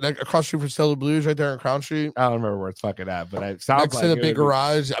it is? Like across the street from Stella Blues, right there on Crown Street. I don't remember where it's fucking at, but it sounds next like to the big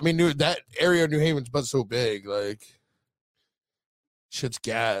garage. I mean, that area of New Haven's but so big, like shit's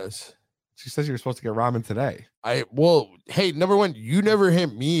gas. She says you were supposed to get ramen today. Hey, number one, you never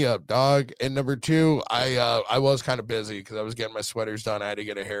hit me up, dog, and number two, I was kind of busy because I was getting my sweaters done. I had to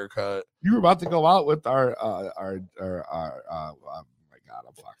get a haircut. You were about to go out with our I'm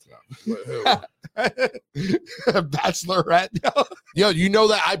fucked up. Bachelorette. Yo, you know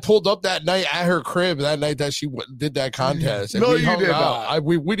that I pulled up that night at her crib that night that she did that contest. And no, we you did not.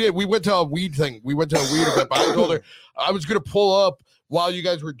 We did. We went to a weed thing. We went to a weed event. But I told her I was gonna pull up while you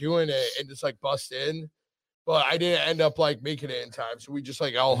guys were doing it and just like bust in, but I didn't end up like making it in time. So we just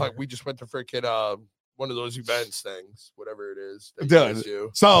like we just went to freaking one of those events things, whatever it is. Dude,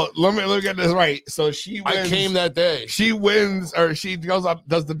 so let me get this right. So she wins. I came that day. She wins, or she goes up,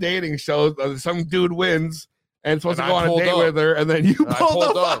 does the dating show. Some dude wins and supposed to go on a date with her, and then you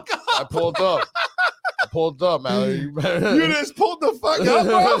pulled up. I pulled up, Mallory. You just pulled the fuck up,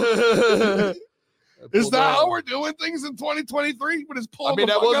 bro. Is that how we're doing things in 2023? But it's pulling. I mean,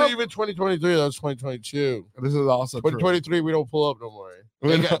 that wasn't up? even 2023. That was 2022. This is also 2023. True. We don't pull up no more.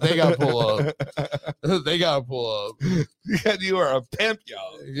 They got to pull up. They got to pull up. Yeah, you are a pimp, yo.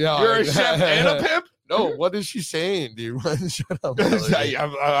 Yeah, you're a chef and a pimp. No, what is she saying, dude? Shut up.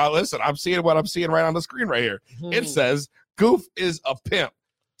 Listen, I'm seeing what I'm seeing right on the screen right here. It says Goof is a pimp.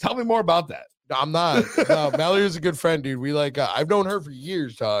 Tell me more about that. No, I'm not. No, Mallory is a good friend, dude. We like. I've known her for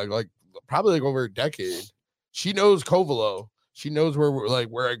years, dog. Like probably like over a decade. She knows Covelo. She knows where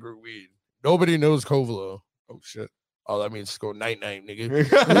I grew weed. Nobody knows Covelo. Oh shit. Oh, that means go night, nigga.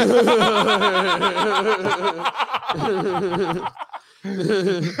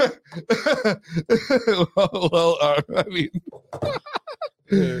 I mean,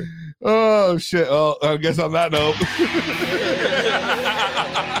 oh shit. Well, I guess on that note.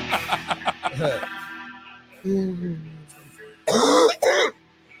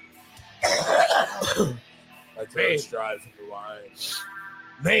 I take strides from the wine.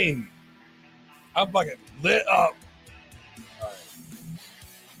 Man, I'm fucking lit up.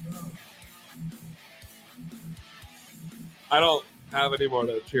 I don't have any more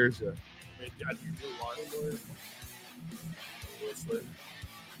to cheers yet.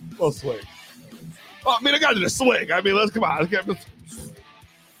 We'll swing. Oh, I mean, I got to swing. I mean, let's come on. I'm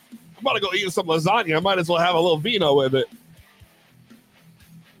about to go eat some lasagna. I might as well have a little vino with it.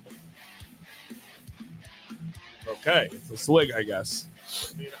 Okay, it's a swig, I guess.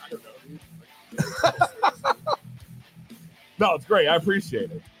 I mean, I don't know. No, it's great. I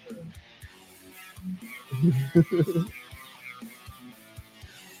appreciate it.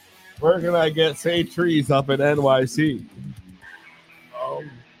 Where can I get Sage Trees up in NYC?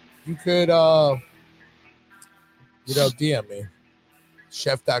 You could, DM me.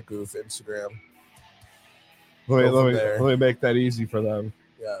 Chef.goof Instagram. Let me make that easy for them.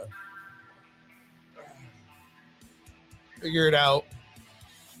 Yeah. Figure it out.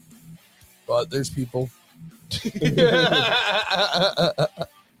 But there's people.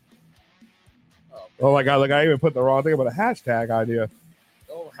 Oh my god! Like I even put the wrong thing about a hashtag idea.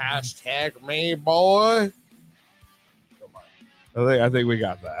 Don't hashtag me, boy. I think we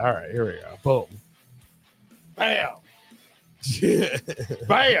got that. All right, here we go. Boom. Bam.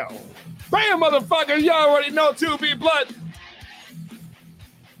 Bam. Bam, motherfuckers. You already know 2B Blood.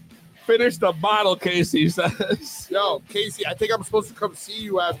 Finish the bottle, Casey says. Yo, Casey, I think I'm supposed to come see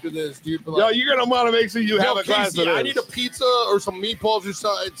you after this, dude. But Yo, you're going to want to make sure you have a glass Casey, of this. I need a pizza or some meatballs or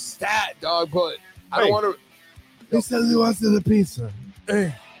something. It's stat, dog, but I don't want to. He says he wants the pizza.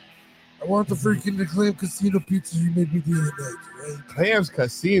 Hey, I want the freaking Clam Casino pizza you made me the other night, right? Clams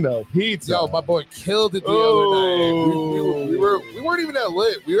Casino Pizza. Yo, my boy killed it the other night. We weren't even that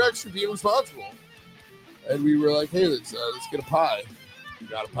lit. We were actually being responsible. And we were like, hey, let's get a pie. We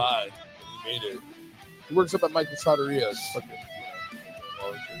got a pie. And we made it. He works up at Michael's Trattoria.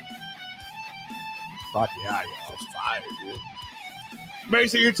 Fuck yeah, it's fire, dude. Make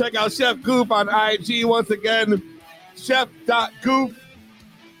sure you check out Chef Goop on IG. Once again, chef.goop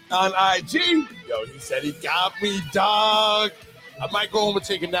on IG. Yo, he said he got me, dog. I might go home and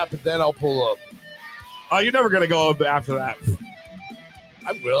take a nap, but then I'll pull up. Oh, you're never going to go up after that.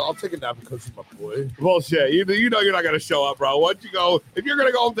 I will. I'll take a nap because he's my boy. Bullshit. You know you're not going to show up, bro. Once you go, if you're going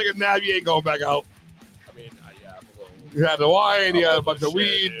to go home and take a nap, you ain't going back out. I mean, yeah, I'm a little. You had the wine, you had a bunch of Shit,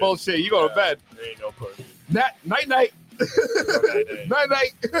 weed, dude. bullshit. You go to bed. There ain't no pussy. Night. Night.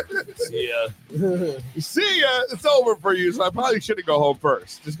 See ya. See ya. It's over for you, so I probably shouldn't go home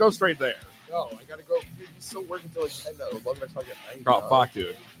first. Just go straight there. No, I gotta go. Dude, he's still working till like 10 though. 11 o'clock at night. Oh, fuck,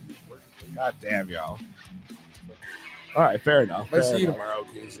 dude. God damn, y'all. All right, fair enough. I'll see you tomorrow,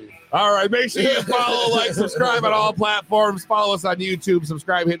 Casey. All right, make sure you follow, like, subscribe on all platforms. Follow us on YouTube.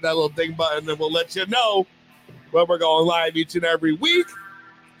 Subscribe, hit that little ding button, and we'll let you know when we're going live each and every week.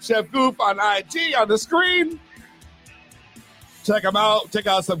 Chef Goof on IG on the screen. Check them out. Check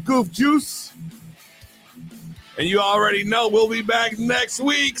out some Goof Juice. And you already know we'll be back next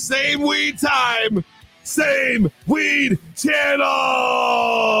week. Same weed time. Same weed channel.